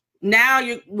 Now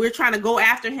we're trying to go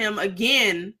after him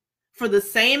again for the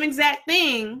same exact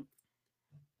thing,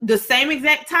 the same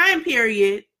exact time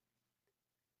period,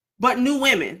 but new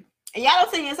women. And y'all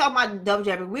don't say you're talking about double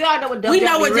jeopardy. We all know what double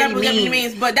jeopardy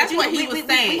means, but that's what he was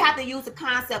saying. We have to use the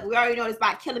concept. We already know it's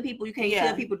about killing people. You can't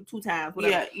kill people 2 times.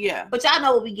 Whatever. Yeah. But y'all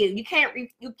know what we get. You can't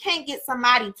get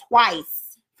somebody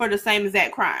twice for the same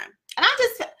exact crime. And I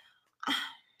just.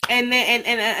 And again,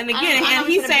 and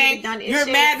he's saying you're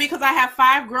mad because I have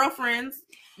 5 girlfriends.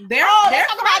 They're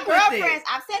talking about girlfriends.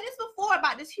 I've said this before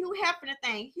about this Hugh Hefner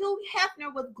thing. Hugh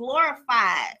Hefner was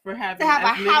glorified for having to have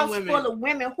a house full of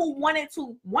women who wanted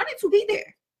to be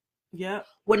there. Yeah.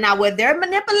 Well, now were they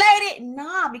manipulated?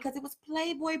 Nah, because it was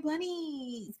Playboy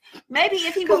bunnies. Maybe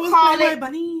if he would call it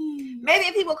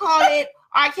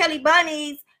R. Kelly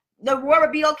bunnies, the world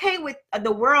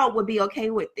would be okay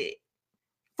with it.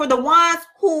 For the ones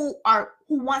who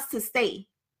wants to stay.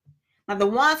 Now, the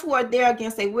ones who are there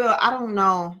against their will, I don't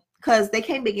know, because they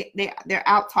can't be. They're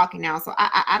out talking now, so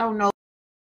I don't know.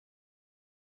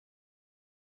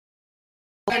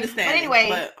 I understand. But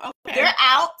anyway, they're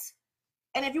out.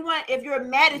 And if you're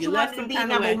mad that you wanted to be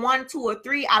number 1, 2, or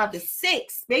 3 out of the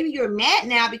 6, maybe you're mad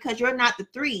now because you're not the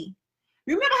 3.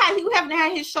 Remember how he haven't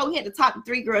had his show? He had the top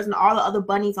 3 girls, and all the other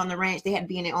bunnies on the ranch, they had to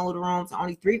be in their own rooms, and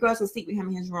only 3 girls could sleep with him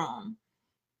in his room.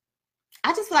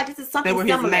 I just feel like this is something similar.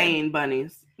 They were his main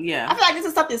bunnies. Yeah. I feel like this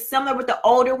is something similar with the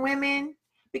older women,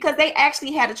 because they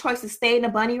actually had a choice to stay in the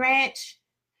bunny ranch.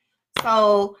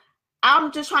 So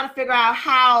I'm just trying to figure out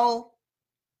how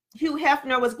Hugh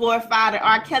Hefner was glorified and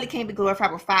R. Kelly can't be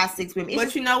glorified with 5, 6 women.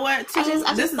 But you know what, too?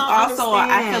 This is also,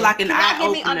 I feel like an eye opener.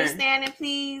 Give me understanding,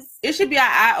 please? It should be an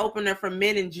eye opener for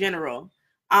men in general.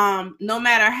 No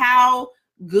matter how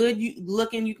good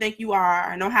looking you think you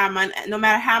are, no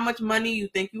matter how much money you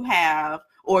think you have,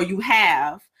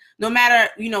 no matter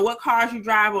what cars you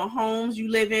drive or homes you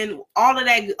live in, all of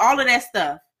that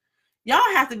stuff,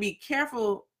 y'all have to be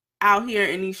careful out here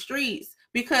in these streets,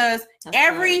 because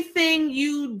everything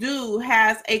you do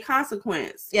has a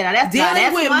consequence. Yeah, that's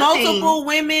dealing with multiple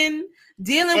women,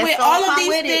 dealing with all of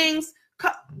these things.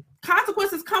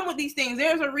 Consequences come with these things.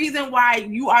 There's a reason why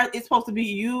it's supposed to be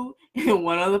you and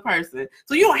one other person.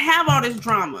 So you don't have all this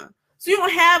drama. So you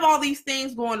don't have all these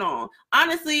things going on.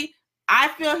 Honestly, I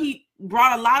feel he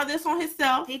brought a lot of this on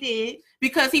himself. He did.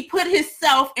 Because he put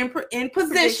himself in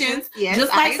positions, yes, just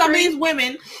like some of these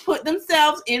women put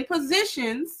themselves in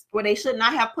positions where they should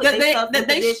not have put themselves in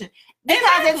position.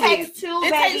 Because it takes 2,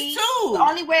 baby. Takes 2. The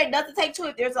only way it doesn't take 2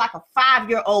 if there's like a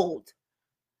 5-year-old.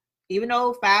 Even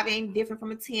though 5 ain't different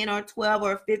from a 10 or a 12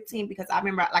 or a 15, because I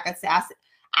remember, like I said,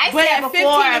 but at 15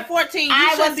 and 14,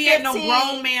 you shouldn't be at no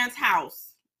grown man's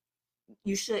house.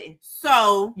 You shouldn't.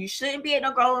 So you shouldn't be at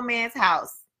no grown man's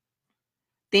house.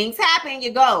 Things happen,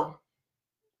 you go.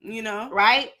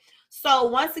 Right? So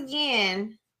once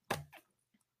again,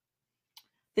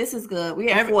 this is good.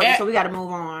 We're at 40, so we got to move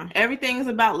on. Everything is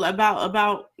about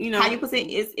how you present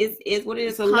is what it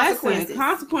is. It's a lesson.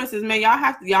 Consequences, man.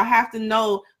 Y'all have to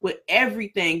know, with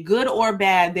everything, good or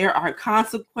bad, there are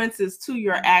consequences to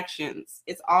your actions.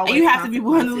 It's always, and you have to be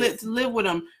willing to live with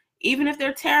them, even if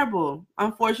they're terrible.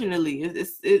 Unfortunately,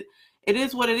 it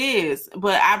is what it is.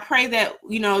 But I pray that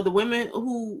the women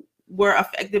who were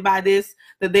affected by this,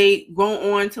 that they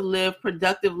go on to live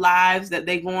productive lives, that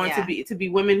they go on to be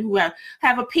women who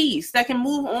have a peace, that can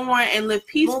move on and live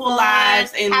peaceful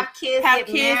lives and have kids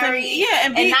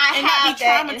and not have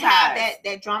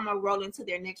that drama roll into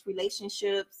their next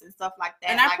relationships and stuff like that.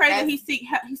 And I pray that he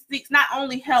seeks not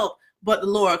only help but the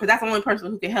Lord, because that's the only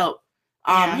person who can help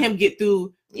him get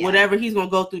through whatever he's gonna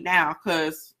go through now,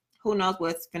 because who knows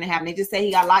what's gonna happen. They just say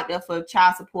he got locked up for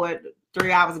child support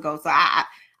 3 hours ago, so I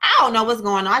don't know what's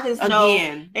going on. I just know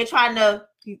they're trying to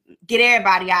get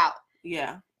everybody out.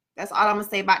 Yeah. That's all I'm gonna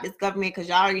say about this government, because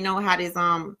y'all already know how this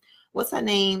what's her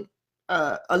name?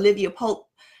 Olivia Pope.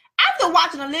 After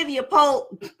watching Olivia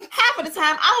Pope, half of the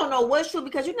time I don't know what's true,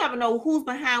 because you never know who's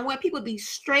behind when. People be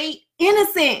straight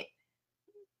innocent.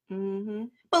 Mm-hmm.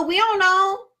 But we don't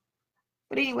know.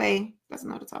 But anyway, that's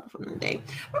another topic for another day.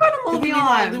 We're gonna move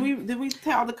on. Did we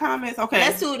tell the comments? Okay.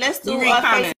 Let's do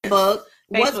Facebook.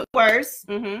 What's worse?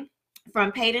 Mm-hmm.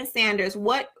 From Peyton Sanders.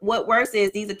 What worse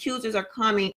is, these accusers are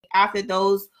coming after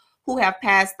those who have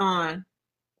passed on.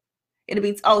 It'll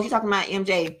be, she's talking about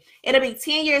MJ. It'll be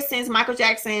 10 years since Michael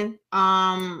Jackson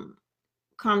come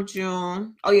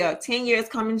June. 10 years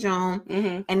coming June.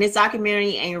 Mm-hmm. And this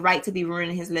documentary ain't right to be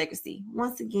ruining his legacy.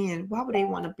 Once again, why would they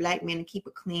want a black man to keep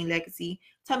a clean legacy?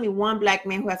 Tell me one black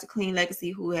man who has a clean legacy,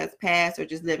 who has passed or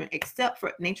just living, except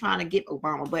for they trying to get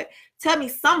Obama. But tell me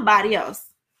somebody else.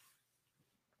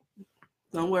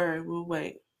 Don't worry, we'll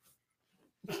wait.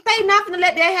 They not gonna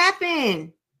let that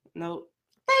happen. Nope.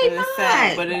 They not.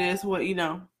 Sad, but it is what, you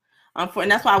know.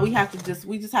 And that's why we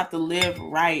just have to live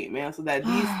right, man, so that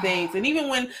these things, and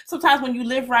even sometimes when you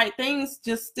live right, things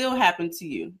just still happen to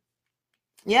you.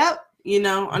 Yep. You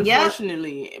know,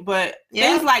 unfortunately. Yep. But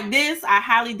things like this, I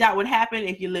highly doubt would happen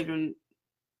if you're living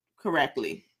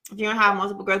correctly. If you don't have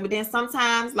multiple girls. But then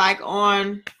sometimes, like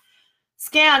on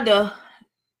Scandal,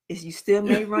 you still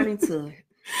may run into it.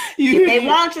 If they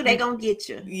want you, they gonna get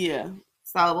you. Yeah.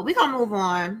 So, but we gonna move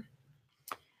on.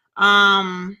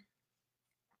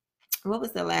 What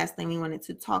was the last thing we wanted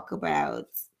to talk about?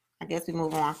 I guess we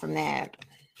move on from that.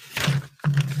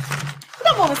 We're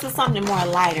gonna move into something more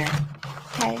lighter.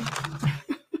 Okay.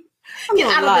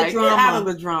 Get out of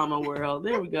the drama world.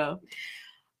 There we go.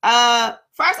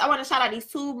 First I want to shout out these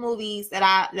two movies that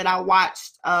I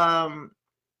watched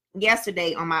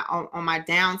yesterday on my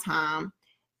downtime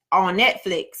on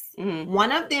Netflix. Mm-hmm.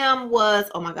 One of them was,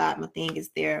 oh my God, my thing is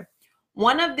there.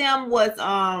 One of them was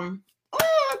I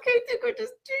can't think of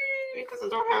this because I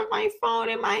don't have my phone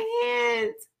in my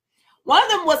hands. One of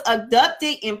them was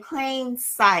Abducted in Plain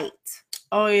Sight.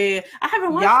 Oh yeah, I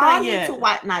haven't watched that yet. Y'all need to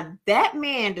watch. Now that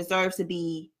man deserves to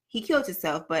be. He killed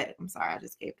himself, but I'm sorry, I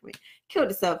just gave it away. Killed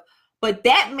himself, but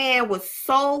that man was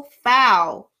so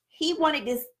foul. He wanted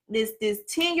this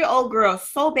 10-year-old girl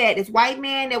so bad. This white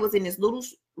man that was in this little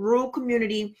rural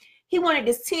community. He wanted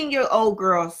this 10-year-old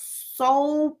girl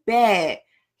so bad.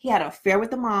 He had an affair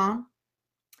with the mom.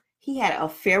 He had an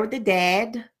affair with the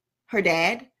dad, her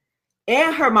dad,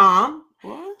 and her mom.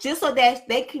 What? Just so that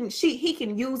he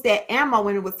can use that ammo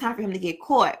when it was time for him to get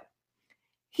caught.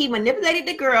 He manipulated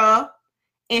the girl,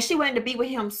 and she wanted to be with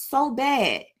him so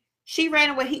bad. She ran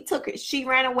away. She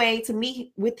ran away to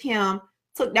meet with him.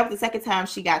 That was the second time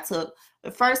she got took.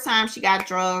 The first time she got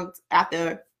drugged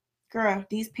after. Girl,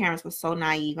 these parents were so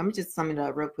naive. Let me just sum it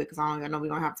up real quick because I don't know we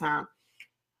don't have time.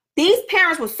 These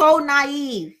parents were so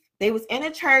naive. They was in a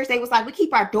church. They was like, we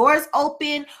keep our doors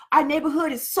open. Our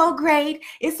neighborhood is so great.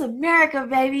 It's America,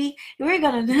 baby. We're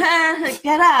going to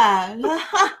get up.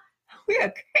 We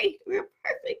are great. We're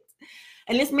perfect.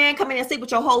 And this man come in and sleep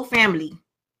with your whole family.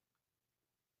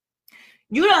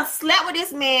 You done slept with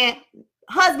this man,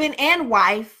 husband and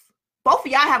wife. Both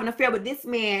of y'all have an affair with this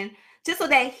man just so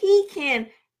that he can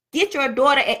get your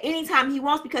daughter at any time he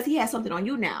wants because he has something on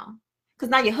you now. Because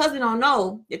now your husband don't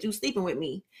know that you sleeping with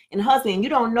me. And the husband, you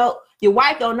don't know, your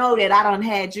wife don't know that I done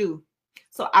had you.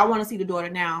 So I want to see the daughter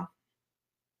now.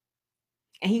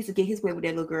 And he used to get his way with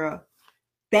that little girl.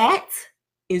 That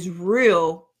is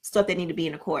real stuff that need to be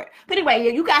in the court. But anyway,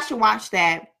 yeah, you guys should watch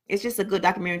that. It's just a good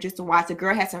documentary just to watch. The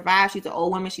girl has survived. She's an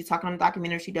old woman. She's talking on the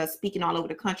documentary. She does speaking all over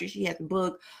the country. She has a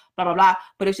book, blah, blah, blah.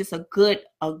 But it's just a good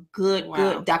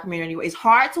documentary. It's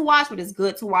hard to watch, but it's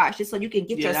good to watch just so you can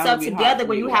get yourself together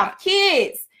when you have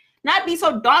kids. Not be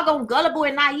so doggone gullible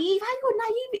and naive. How you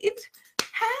naive?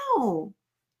 How?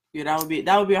 Yeah, that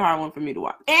would be a hard one for me to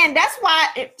watch. And that's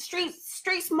why street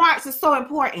smarts is so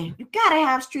important. You gotta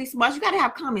have street smarts. You gotta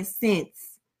have common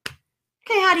sense. You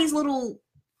can't have these little.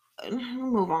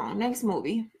 Move on. Next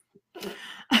movie.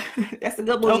 That's a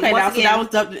good movie. Okay, now so that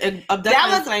was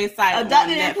Abducted in Plain Sight.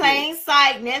 Abducted in Plain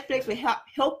Sight. Netflix will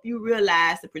help you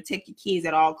realize to protect your kids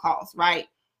at all costs. Right.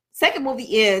 Second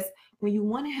movie is when you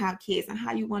want to have kids and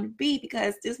how you want to be,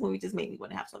 because this movie just made me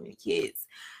want to have so many kids.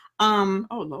 Oh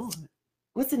Lord.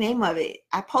 What's the name of it?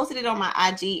 I posted it on my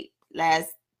IG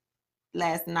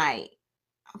last night.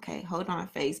 Okay, hold on,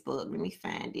 Facebook. Let me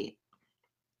find it.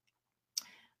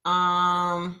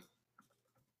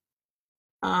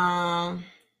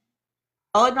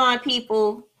 Hold on,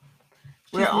 people.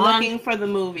 We're looking for the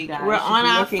movie, guys. We're on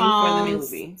our phones, for the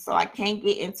movie, so I can't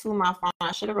get into my phone.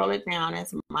 I should have rolled it down.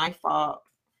 That's my fault.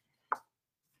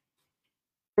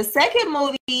 The second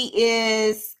movie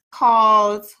is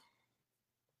called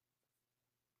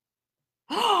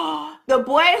The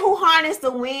Boy Who Harnessed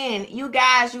the Wind. You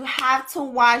guys, you have to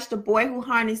watch The Boy Who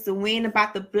Harnessed the Wind,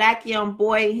 about the black young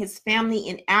boy and his family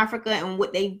in Africa and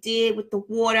what they did with the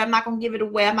water. I'm not going to give it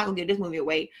away. I'm not going to give this movie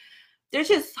away. They're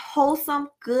just wholesome,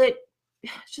 good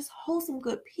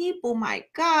people. My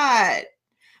God.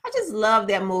 I just love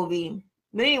that movie.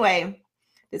 But anyway,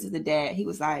 this is the dad. He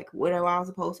was like, whatever I was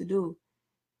supposed to do.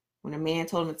 When a man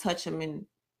told him to touch him and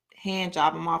hand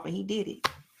job him off, and he did it.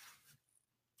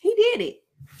 He did it.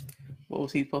 What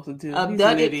was he supposed to do?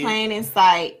 Abducted, plain in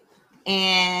sight,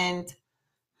 and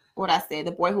what I said,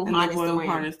 The Boy Who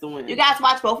Harnessed the Wind. You guys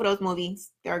watch both of those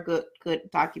movies. They're good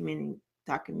documentaries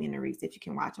if you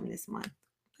can watch them this month.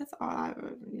 That's all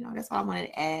that's all I wanted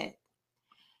to add.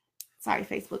 Sorry,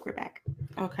 Facebook, we're back.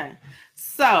 Okay.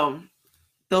 So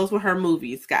those were her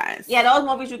movies, guys. Yeah, those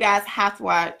movies you guys have to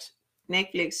watch.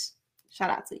 Netflix, shout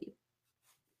out to you.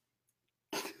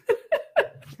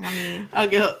 I mean,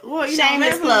 okay. Well,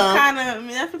 shameless plug.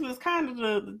 Netflix is kind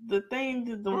of the thing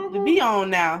to be on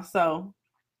now. So,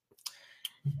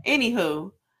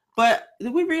 anywho, but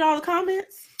did we read all the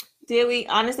comments? Did we?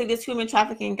 Honestly, this human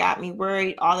trafficking got me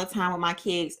worried all the time with my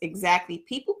kids. Exactly.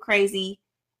 People crazy.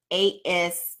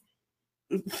 AS.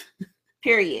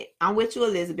 Period. I'm with you,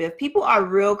 Elizabeth. People are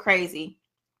real crazy.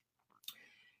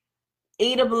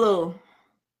 Eda Blue.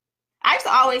 I used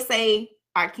to always say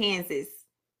Arkansas.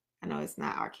 I know it's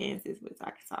not Arkansas, but it's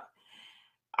Arkansas.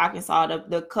 Arkansas.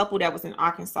 The couple that was in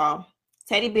Arkansas.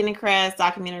 Teddy Benningcraft's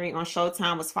documentary on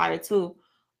Showtime was fire too.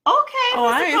 Okay.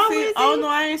 I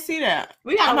didn't see that.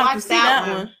 We gotta watch that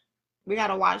one. We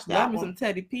gotta watch that one. That was some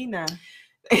Teddy P now.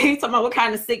 You talking about what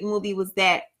kind of sick movie was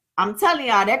that? I'm telling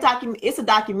y'all, that it's a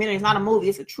documentary. It's not a movie.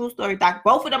 It's a true story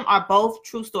both of them are both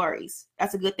true stories.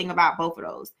 That's a good thing about both of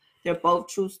those. They're both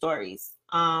true stories.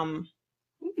 But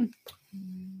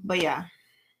yeah.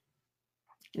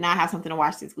 Now I have something to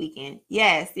watch this weekend.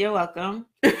 Yes, you're welcome.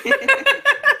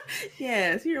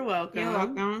 Yes, you're welcome. You're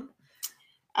welcome.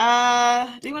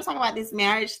 Do you want to talk about this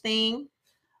marriage thing?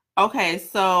 Okay,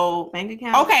 so bank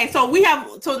account. Okay,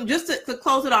 so just to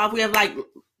close it off, we have like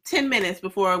 10 minutes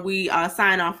before we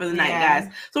sign off for the night, guys.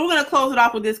 So we're gonna close it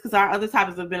off with this because our other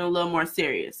topics have been a little more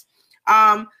serious.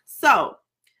 So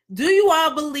do you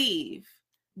all believe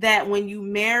that when you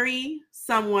marry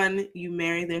someone, you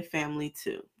marry their family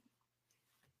too?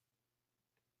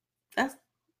 That's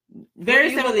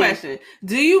very simple question.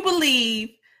 Do you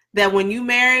believe that when you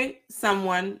marry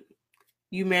someone,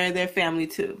 you marry their family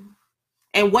too?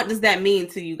 And what does that mean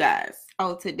to you guys?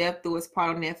 Oh, To Death Do Us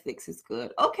Part on Netflix is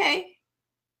good. Okay.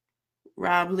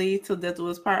 Rob Lee, Till Death Do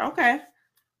Us Part. Okay.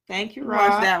 Thank you, Rob.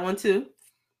 Watch that one too.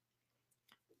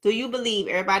 Do you believe?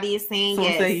 Everybody is saying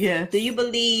yes. Say yes. Do you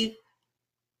believe?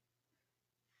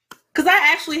 Because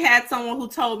I actually had someone who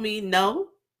told me no.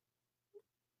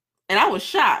 And I was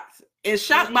shocked. And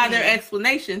shocked by their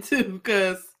explanation too.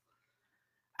 Because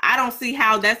I don't see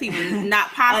how that's even not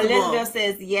possible. Elizabeth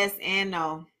says yes and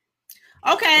no.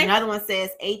 Okay. Another one says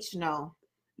H no.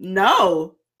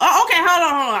 No. Oh, okay.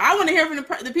 Hold on. I want to hear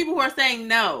from the people who are saying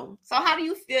no. So how do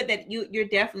you feel that you're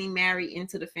definitely married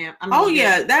into the family?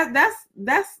 Yeah.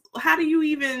 That's how do you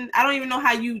even? I don't even know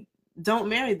how you don't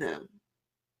marry them.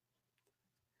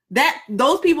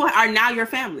 Those people are now your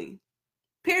family.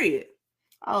 Period.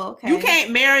 Oh, okay. You can't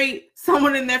marry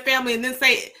someone in their family and then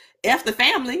say F the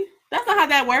family. That's not how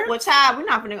that works. Well, child, we're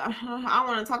not gonna. I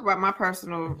want to talk about my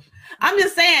personal. I'm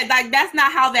just saying, like, that's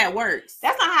not how that works.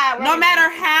 That's not how it works.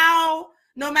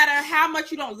 No matter how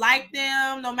much you don't like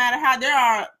them, no matter how, there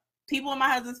are people in my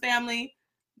husband's family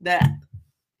that,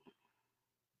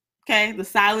 okay, the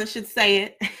silence should say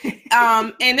it.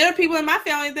 And there are people in my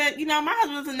family that, my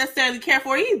husband doesn't necessarily care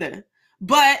for either.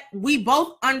 But we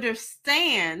both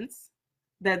understand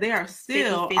that they are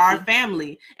still 50-50. Our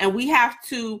family, and we have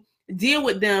to deal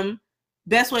with them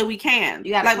best way we can.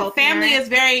 Like, family is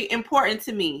very important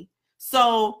to me.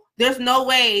 So there's no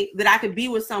way that I could be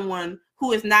with someone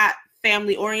who is not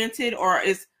family oriented or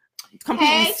is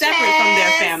completely separate from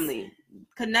their family.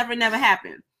 Could never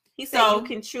happen. He said you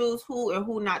can choose who or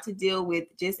who not to deal with,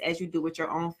 just as you do with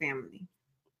your own family.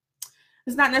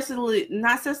 It's not necessarily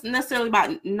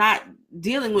about not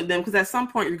dealing with them, because at some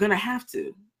point you're gonna have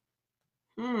to.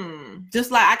 Just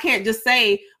like I can't just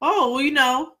say, oh,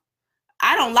 well,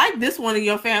 I don't like this one in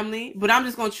your family, but I'm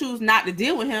just going to choose not to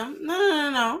deal with him.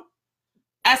 No.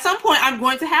 At some point, I'm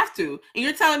going to have to. And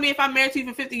you're telling me if I'm married to you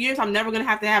for 50 years, I'm never going to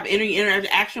have any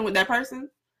interaction with that person?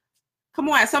 Come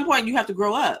on, at some point, you have to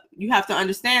grow up. You have to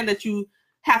understand that you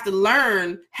have to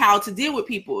learn how to deal with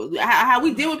people. How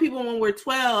we deal with people when we're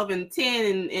 12 and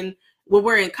 10 when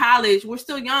we're in college, we're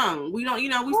still young. We don't,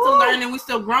 we still learning, we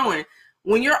still growing.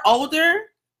 When you're older,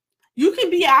 you can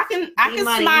be, I can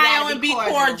smile and be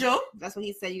cordial. That's what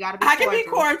he said. You got to be cordial. I can be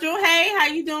cordial. Hey, how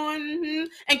you doing? Mm-hmm.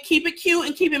 And keep it cute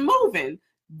and keep it moving.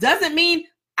 Doesn't mean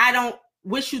I don't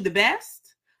wish you the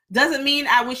best. Doesn't mean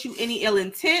I wish you any ill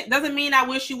intent. Doesn't mean I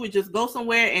wish you would just go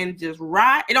somewhere and just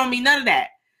ride. It don't mean none of that.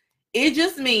 It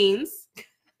just means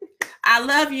I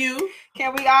love you.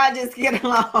 Can we all just get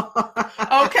along?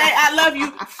 Okay, I love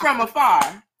you from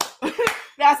afar.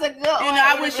 That's a good one.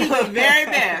 I wish you the very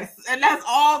best. And that's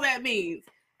all that means.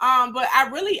 But I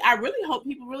really hope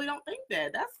people really don't think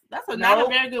that. That's not a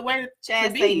very good way to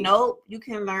be. Say nope. You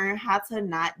can learn how to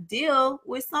not deal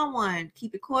with someone.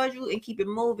 Keep it cordial and keep it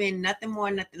moving. Nothing more,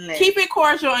 nothing less. Keep it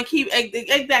cordial and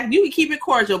exactly. You can keep it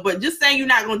cordial, but just saying you're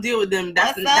not gonna deal with them,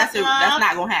 that's not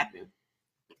gonna happen.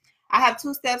 I have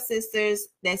 2 stepsisters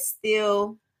that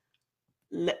still.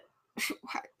 Wait.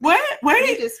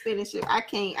 You just finish it. I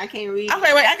can't read.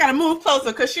 Okay, wait. I gotta move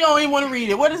closer because she don't even want to read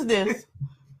it. What is this?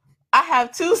 I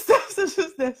have 2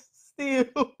 stepsisters that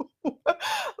still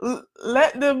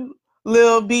let them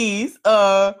little bees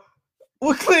will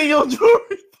clean your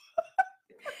jewelry.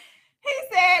 He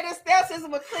said the stepsisters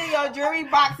will clean your jewelry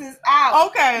boxes out.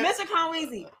 Okay, Mr.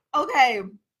 Conweezy. Okay.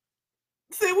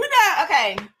 See, we're not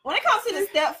okay. When it comes to the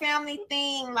step family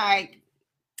thing, like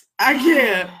I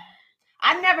can't.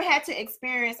 I never had to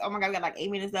experience. Oh my God, we got like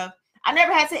 8 minutes left. I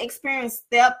never had to experience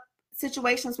step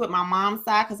situations with my mom's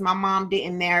side because my mom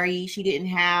didn't marry. She didn't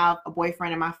have a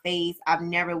boyfriend in my face. I've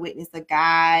never witnessed a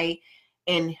guy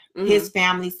in his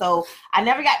family, so I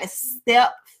never got the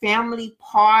step family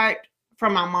part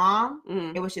from my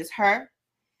mom. It was just her.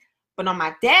 But on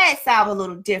my dad's side, was a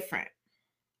little different.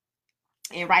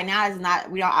 And right now, it's not.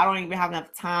 I don't even have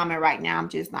enough time. And right now, I'm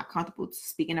just not comfortable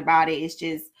speaking about it. It's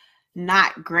just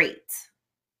not great.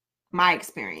 My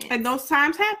experience. And those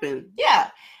times happen. Yeah.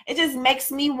 It just makes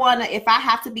me want to, if I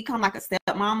have to become like a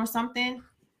stepmom or something,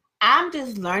 I'm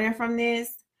just learning from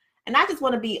this. And I just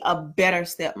want to be a better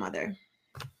stepmother.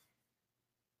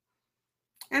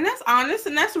 And that's honest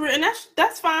and that's real. And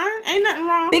that's fine. Ain't nothing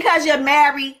wrong. Because you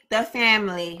marry the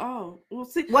family. Oh, well,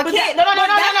 see. What kid? No.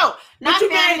 Not you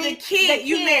married the kid.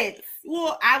 You married.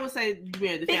 Well, I would say you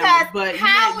married the family. But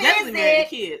how you definitely married the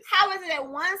kids. How is it that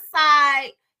one side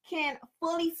can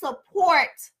fully support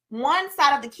one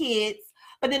side of the kids,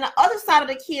 but then the other side of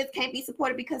the kids can't be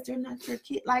supported because they're not your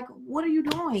kid? Like, what are you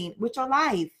doing with your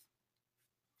life?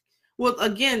 Well,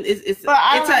 again, But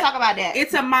I don't want to talk about that.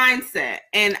 It's a mindset,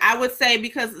 and I would say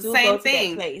because the same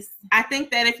thing. I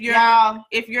think that if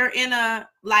you're in a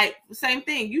same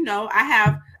thing,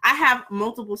 I have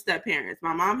multiple step parents.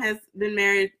 My mom has been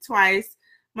married twice.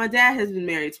 My dad has been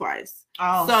married twice.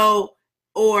 Oh,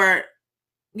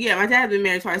 my dad has been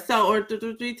married twice. Or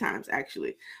 3 times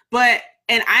actually.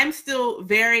 And I'm still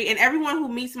and everyone who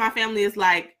meets my family is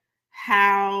like,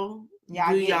 how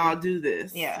do y'all do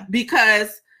this? Yeah,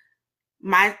 because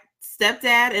my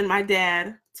stepdad and my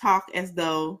dad talk as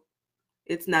though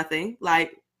it's nothing.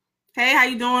 Like, hey, how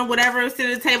you doing? Whatever. Sit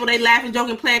at the table. They laughing,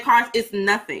 joking, playing cards. It's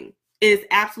nothing. It's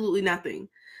absolutely nothing.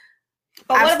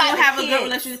 But what about have a good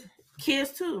relationship?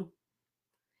 Kids too.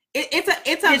 It's a.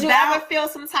 Did you ever feel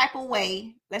some type of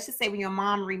way? Let's just say when your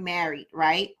mom remarried,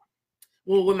 right?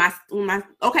 Well, when my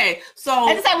okay, so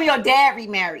let's just say when your dad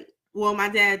remarried. Well, my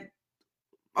dad.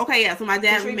 Okay, yeah. So my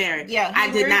dad remarried. Yeah, I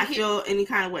did not feel any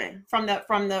kind of way from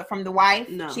the wife.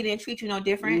 No, she didn't treat you no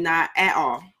different. Not at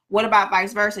all. What about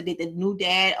vice versa? Did the new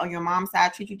dad on your mom's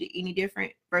side treat you any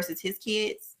different versus his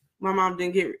kids? My mom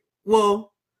didn't get the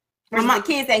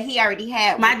kids that he already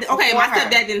had. My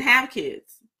stepdad didn't have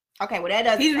kids. Okay, well that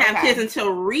doesn't. He didn't have kids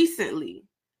until recently.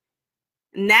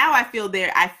 Now I feel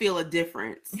a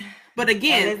difference. But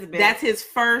again, that's his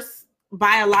first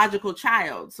biological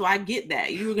child, so I get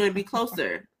that you were going to be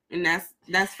closer, and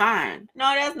that's fine.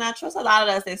 No, that's not true. So a lot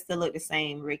of us, they still look the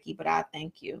same, Ricky, but I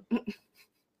thank you.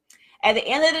 At the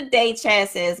end of the day, Chad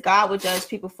says God will judge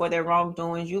people for their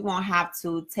wrongdoings. You won't have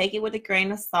to take it with a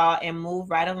grain of salt and move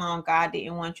right along. God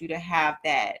didn't want you to have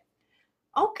that.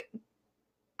 Okay,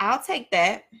 I'll take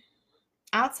that,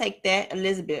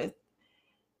 Elizabeth.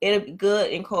 It'll be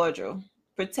good and cordial,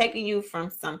 protecting you from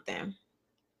something.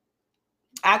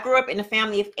 I grew up in a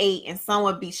family of 8, and some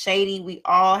would be shady. We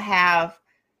all have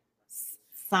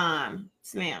some.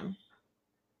 Slim.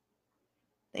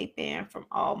 They banned from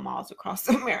all malls across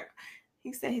America.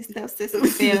 He said his stepsister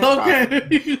was banned. Okay.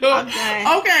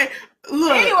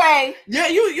 Look. Anyway. Yeah,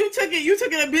 you took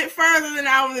it a bit further than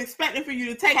I was expecting for you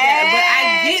to take that, but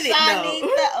I get it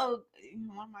though.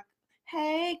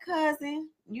 Hey, cousin.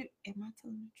 Am I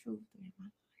telling the truth?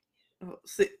 Oh,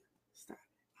 see.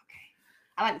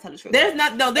 I like to tell the truth. There's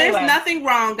nothing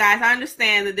wrong, guys. I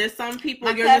understand that there's some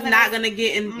people you're just not gonna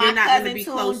get, and you're not gonna be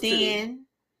close to.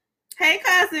 Hey,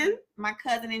 cousin. My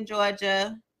cousin in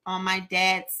Georgia on my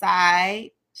dad's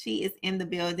side, she is in the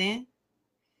building.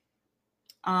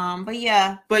 But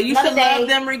yeah. But you should love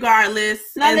them regardless.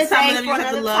 And some of them you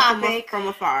have to love from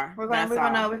afar. We're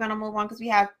gonna move on because we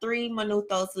have 3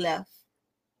 minutos left.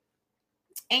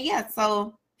 And yeah,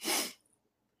 so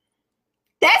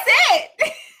that's it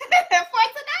for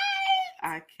tonight.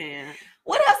 I can't.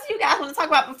 What else do you guys want to talk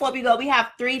about before we go? We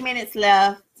have 3 minutes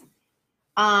left.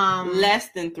 Less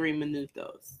than 3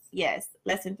 minutos. Yes,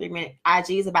 less than 3 minutes.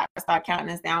 IG is about to start counting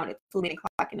us down at 2 minute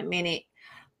clock in a minute.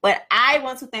 But I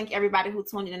want to thank everybody who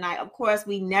tuned in tonight. Of course,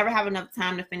 we never have enough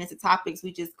time to finish the topics.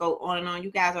 We just go on and on. You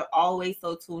guys are always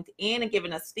so tuned in and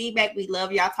giving us feedback. We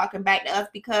love y'all talking back to us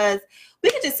because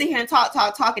we can just sit here and talk,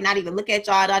 and not even look at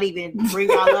y'all, not even bring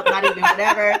y'all up, not even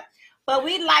whatever. But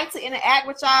we like to interact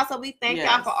with y'all, so we thank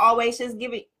y'all for always just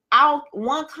giving out.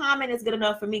 One comment is good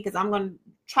enough for me because I'm going to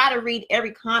try to read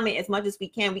every comment as much as we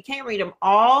can. We can't read them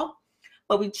all,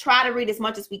 but we try to read as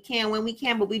much as we can when we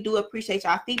can. But we do appreciate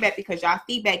y'all feedback because y'all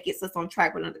feedback gets us on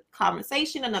track with another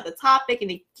conversation, another topic, and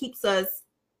it keeps us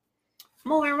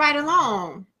moving right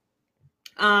along.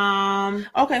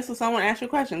 Okay, so someone asked you a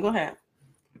question. Go ahead.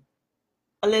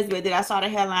 Elizabeth, did I start a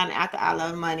hairline after I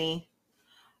Love Money?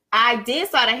 I did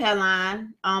start a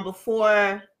hairline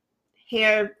before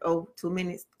hair. 2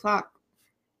 minutes clock.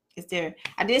 It's there.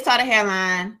 I did start a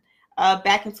hairline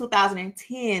back in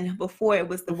 2010 before it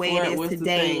was the way it is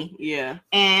today. Yeah.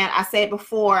 And I said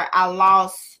before, I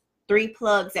lost 3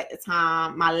 plugs at the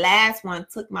time. My last one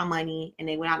took my money and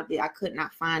they went out of it. I could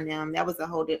not find them. That was a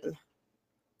whole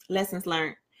lessons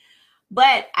learned.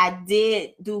 But I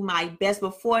did do my best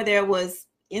before there was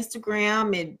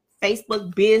Instagram and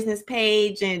Facebook business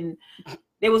page, and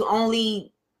there was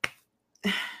only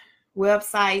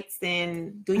websites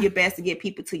and do your best to get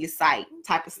people to your site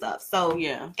type of stuff. So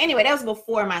yeah. Anyway, that was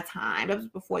before my time. That was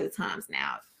before the times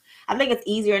now. I think it's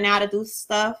easier now to do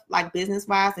stuff like business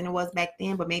wise than it was back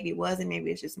then, but maybe it wasn't.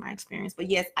 Maybe it's just my experience. But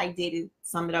yes, I did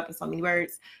sum it up in so many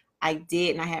words. I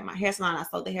did, and I had my hair salon. I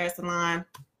sold the hair salon,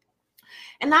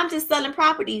 and I'm just selling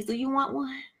properties. Do you want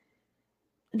one?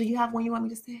 Do you have one you want me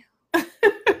to sell?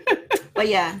 But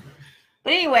yeah.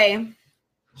 But anyway.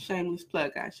 Shameless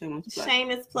plug, guys.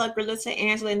 Shameless plug. Religion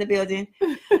Angela in the building.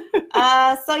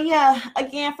 So yeah,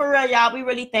 again, for real, y'all, we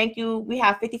really thank you. We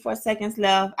have 54 seconds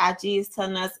left. IG is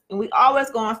telling us, and we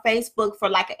always go on Facebook for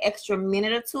like an extra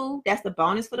minute or 2. That's the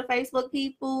bonus for the Facebook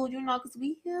people, because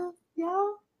we here,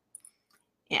 y'all.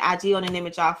 And IG on the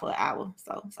limit y'all for an hour.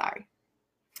 So sorry.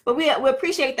 But we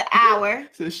appreciate the hour.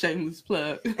 It's a shameless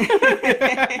plug.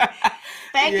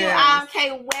 Thank you,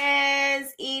 K.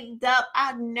 Wes, E-Dub.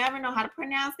 I never know how to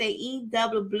pronounce that.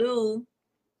 E-W Blue.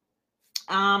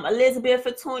 Elizabeth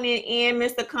for tuning in.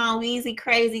 Mr. Conweezy,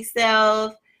 Crazy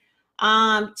Self.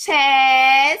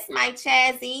 Chaz, Mike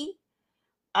Chazzy.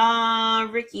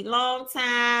 Ricky Long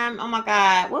Time. Oh my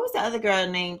God. What was the other girl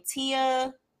name?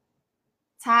 Tia?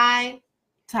 Ty?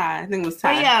 I think it was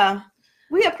Ty. Oh yeah.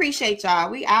 We appreciate y'all.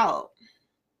 We out.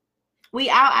 We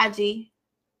out, IG.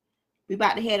 We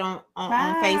about to head on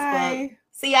Facebook.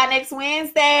 See y'all next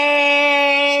Wednesday.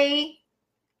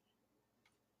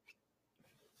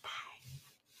 Bye.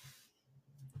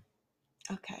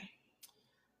 Okay.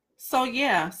 So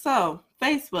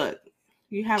Facebook.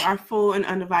 You have our full and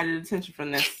undivided attention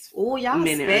from this. Oh, y'all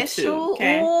special.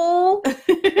 Okay? Ooh,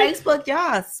 Facebook,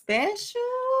 y'all special.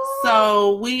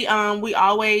 So we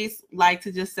always like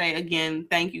to just say again,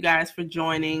 thank you guys for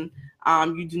joining.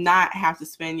 You do not have to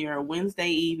spend your Wednesday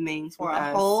evenings for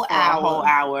a whole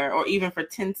hour, or even for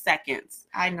 10 seconds.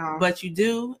 I know, but you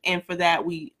do, and for that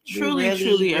we truly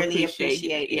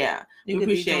appreciate it. Yeah, you we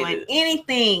appreciate be doing it.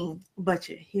 Anything, but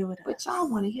you hear what? But y'all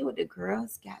want to hear what the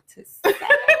girls got to say.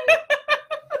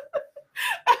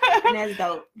 And that's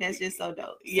dope. That's just so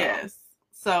dope. Yes.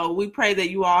 So we pray that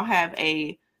you all have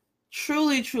a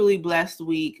truly blessed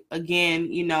week. Again,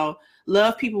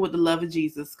 love people with the love of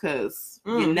Jesus, because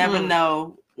you never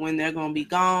know when they're going to be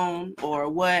gone or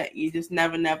what. You just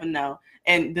never know.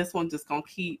 And this one's just going to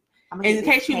keep. In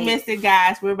case you missed it,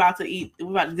 guys, we're about to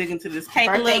dig into this cake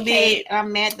a little bit.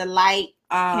 I'm at the light.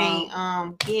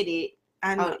 Can't get it.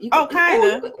 I know.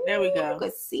 Kind of. There we go. You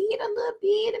could see it a little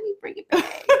bit. Let me bring it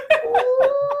back.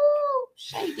 Ooh,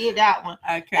 Shay did that one.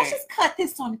 Okay. Let's just cut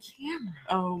this on camera.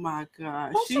 Oh my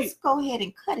gosh. Let's just go ahead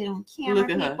and cut it on camera. Look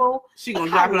at people. Her. She's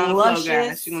gonna drop it on the floor,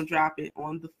 guys. She's gonna drop it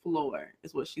on the floor.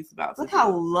 Is what she's about to do. Look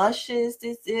how luscious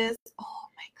this is. Oh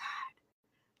my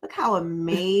God. Look how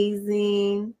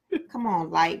amazing. Come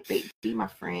on, Light, be my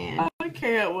friend. I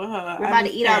can't with her. We're about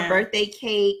to eat our birthday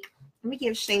cake. Let me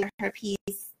give Shayla her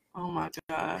piece. Oh my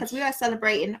gosh. Because we are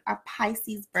celebrating our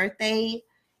Pisces birthday.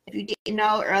 If you didn't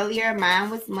know earlier, mine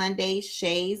was Monday.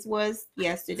 Shay's was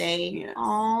yesterday. Yes.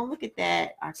 Oh, look at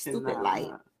that. Stupid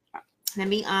Light. Let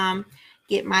me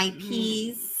get my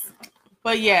piece.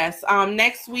 But yes,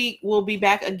 next week we'll be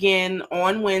back again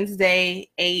on Wednesday,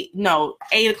 8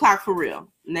 o'clock for real.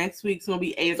 Next week's gonna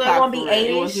be 8 o'clock. So it won't be 8-ish?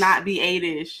 It will not be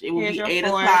 8-ish. It will be 8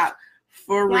 o'clock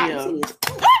for real.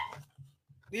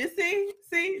 You see?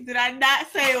 Did I not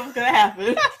say it was gonna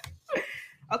happen?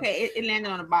 Okay, it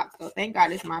landed on the box though. Thank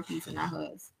God it's my piece and not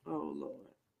hers. Oh Lord.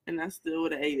 And I still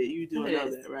would have ate it. You do know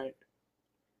that, right?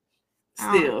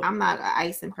 Still. I'm not an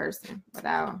icing person,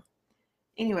 but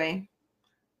anyway.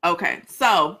 Okay,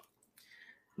 so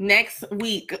next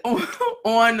week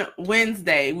on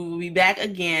Wednesday, we will be back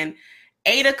again,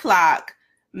 8 o'clock.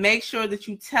 Make sure that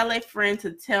you tell a friend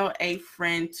to tell a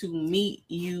friend to meet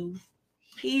you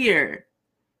here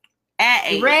at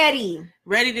 8.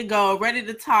 Ready to go, ready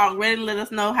to talk, ready to let us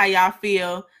know how y'all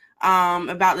feel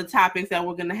about the topics that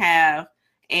we're going to have.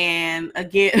 And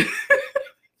again,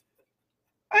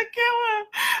 I can't wait.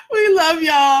 We love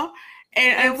y'all.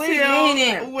 And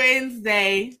until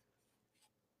Wednesday,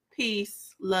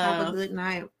 peace, love. Have a good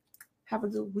night. Have a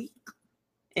good week.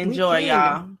 Enjoy,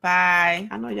 y'all. Bye.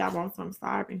 I know y'all want some.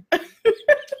 Sorry.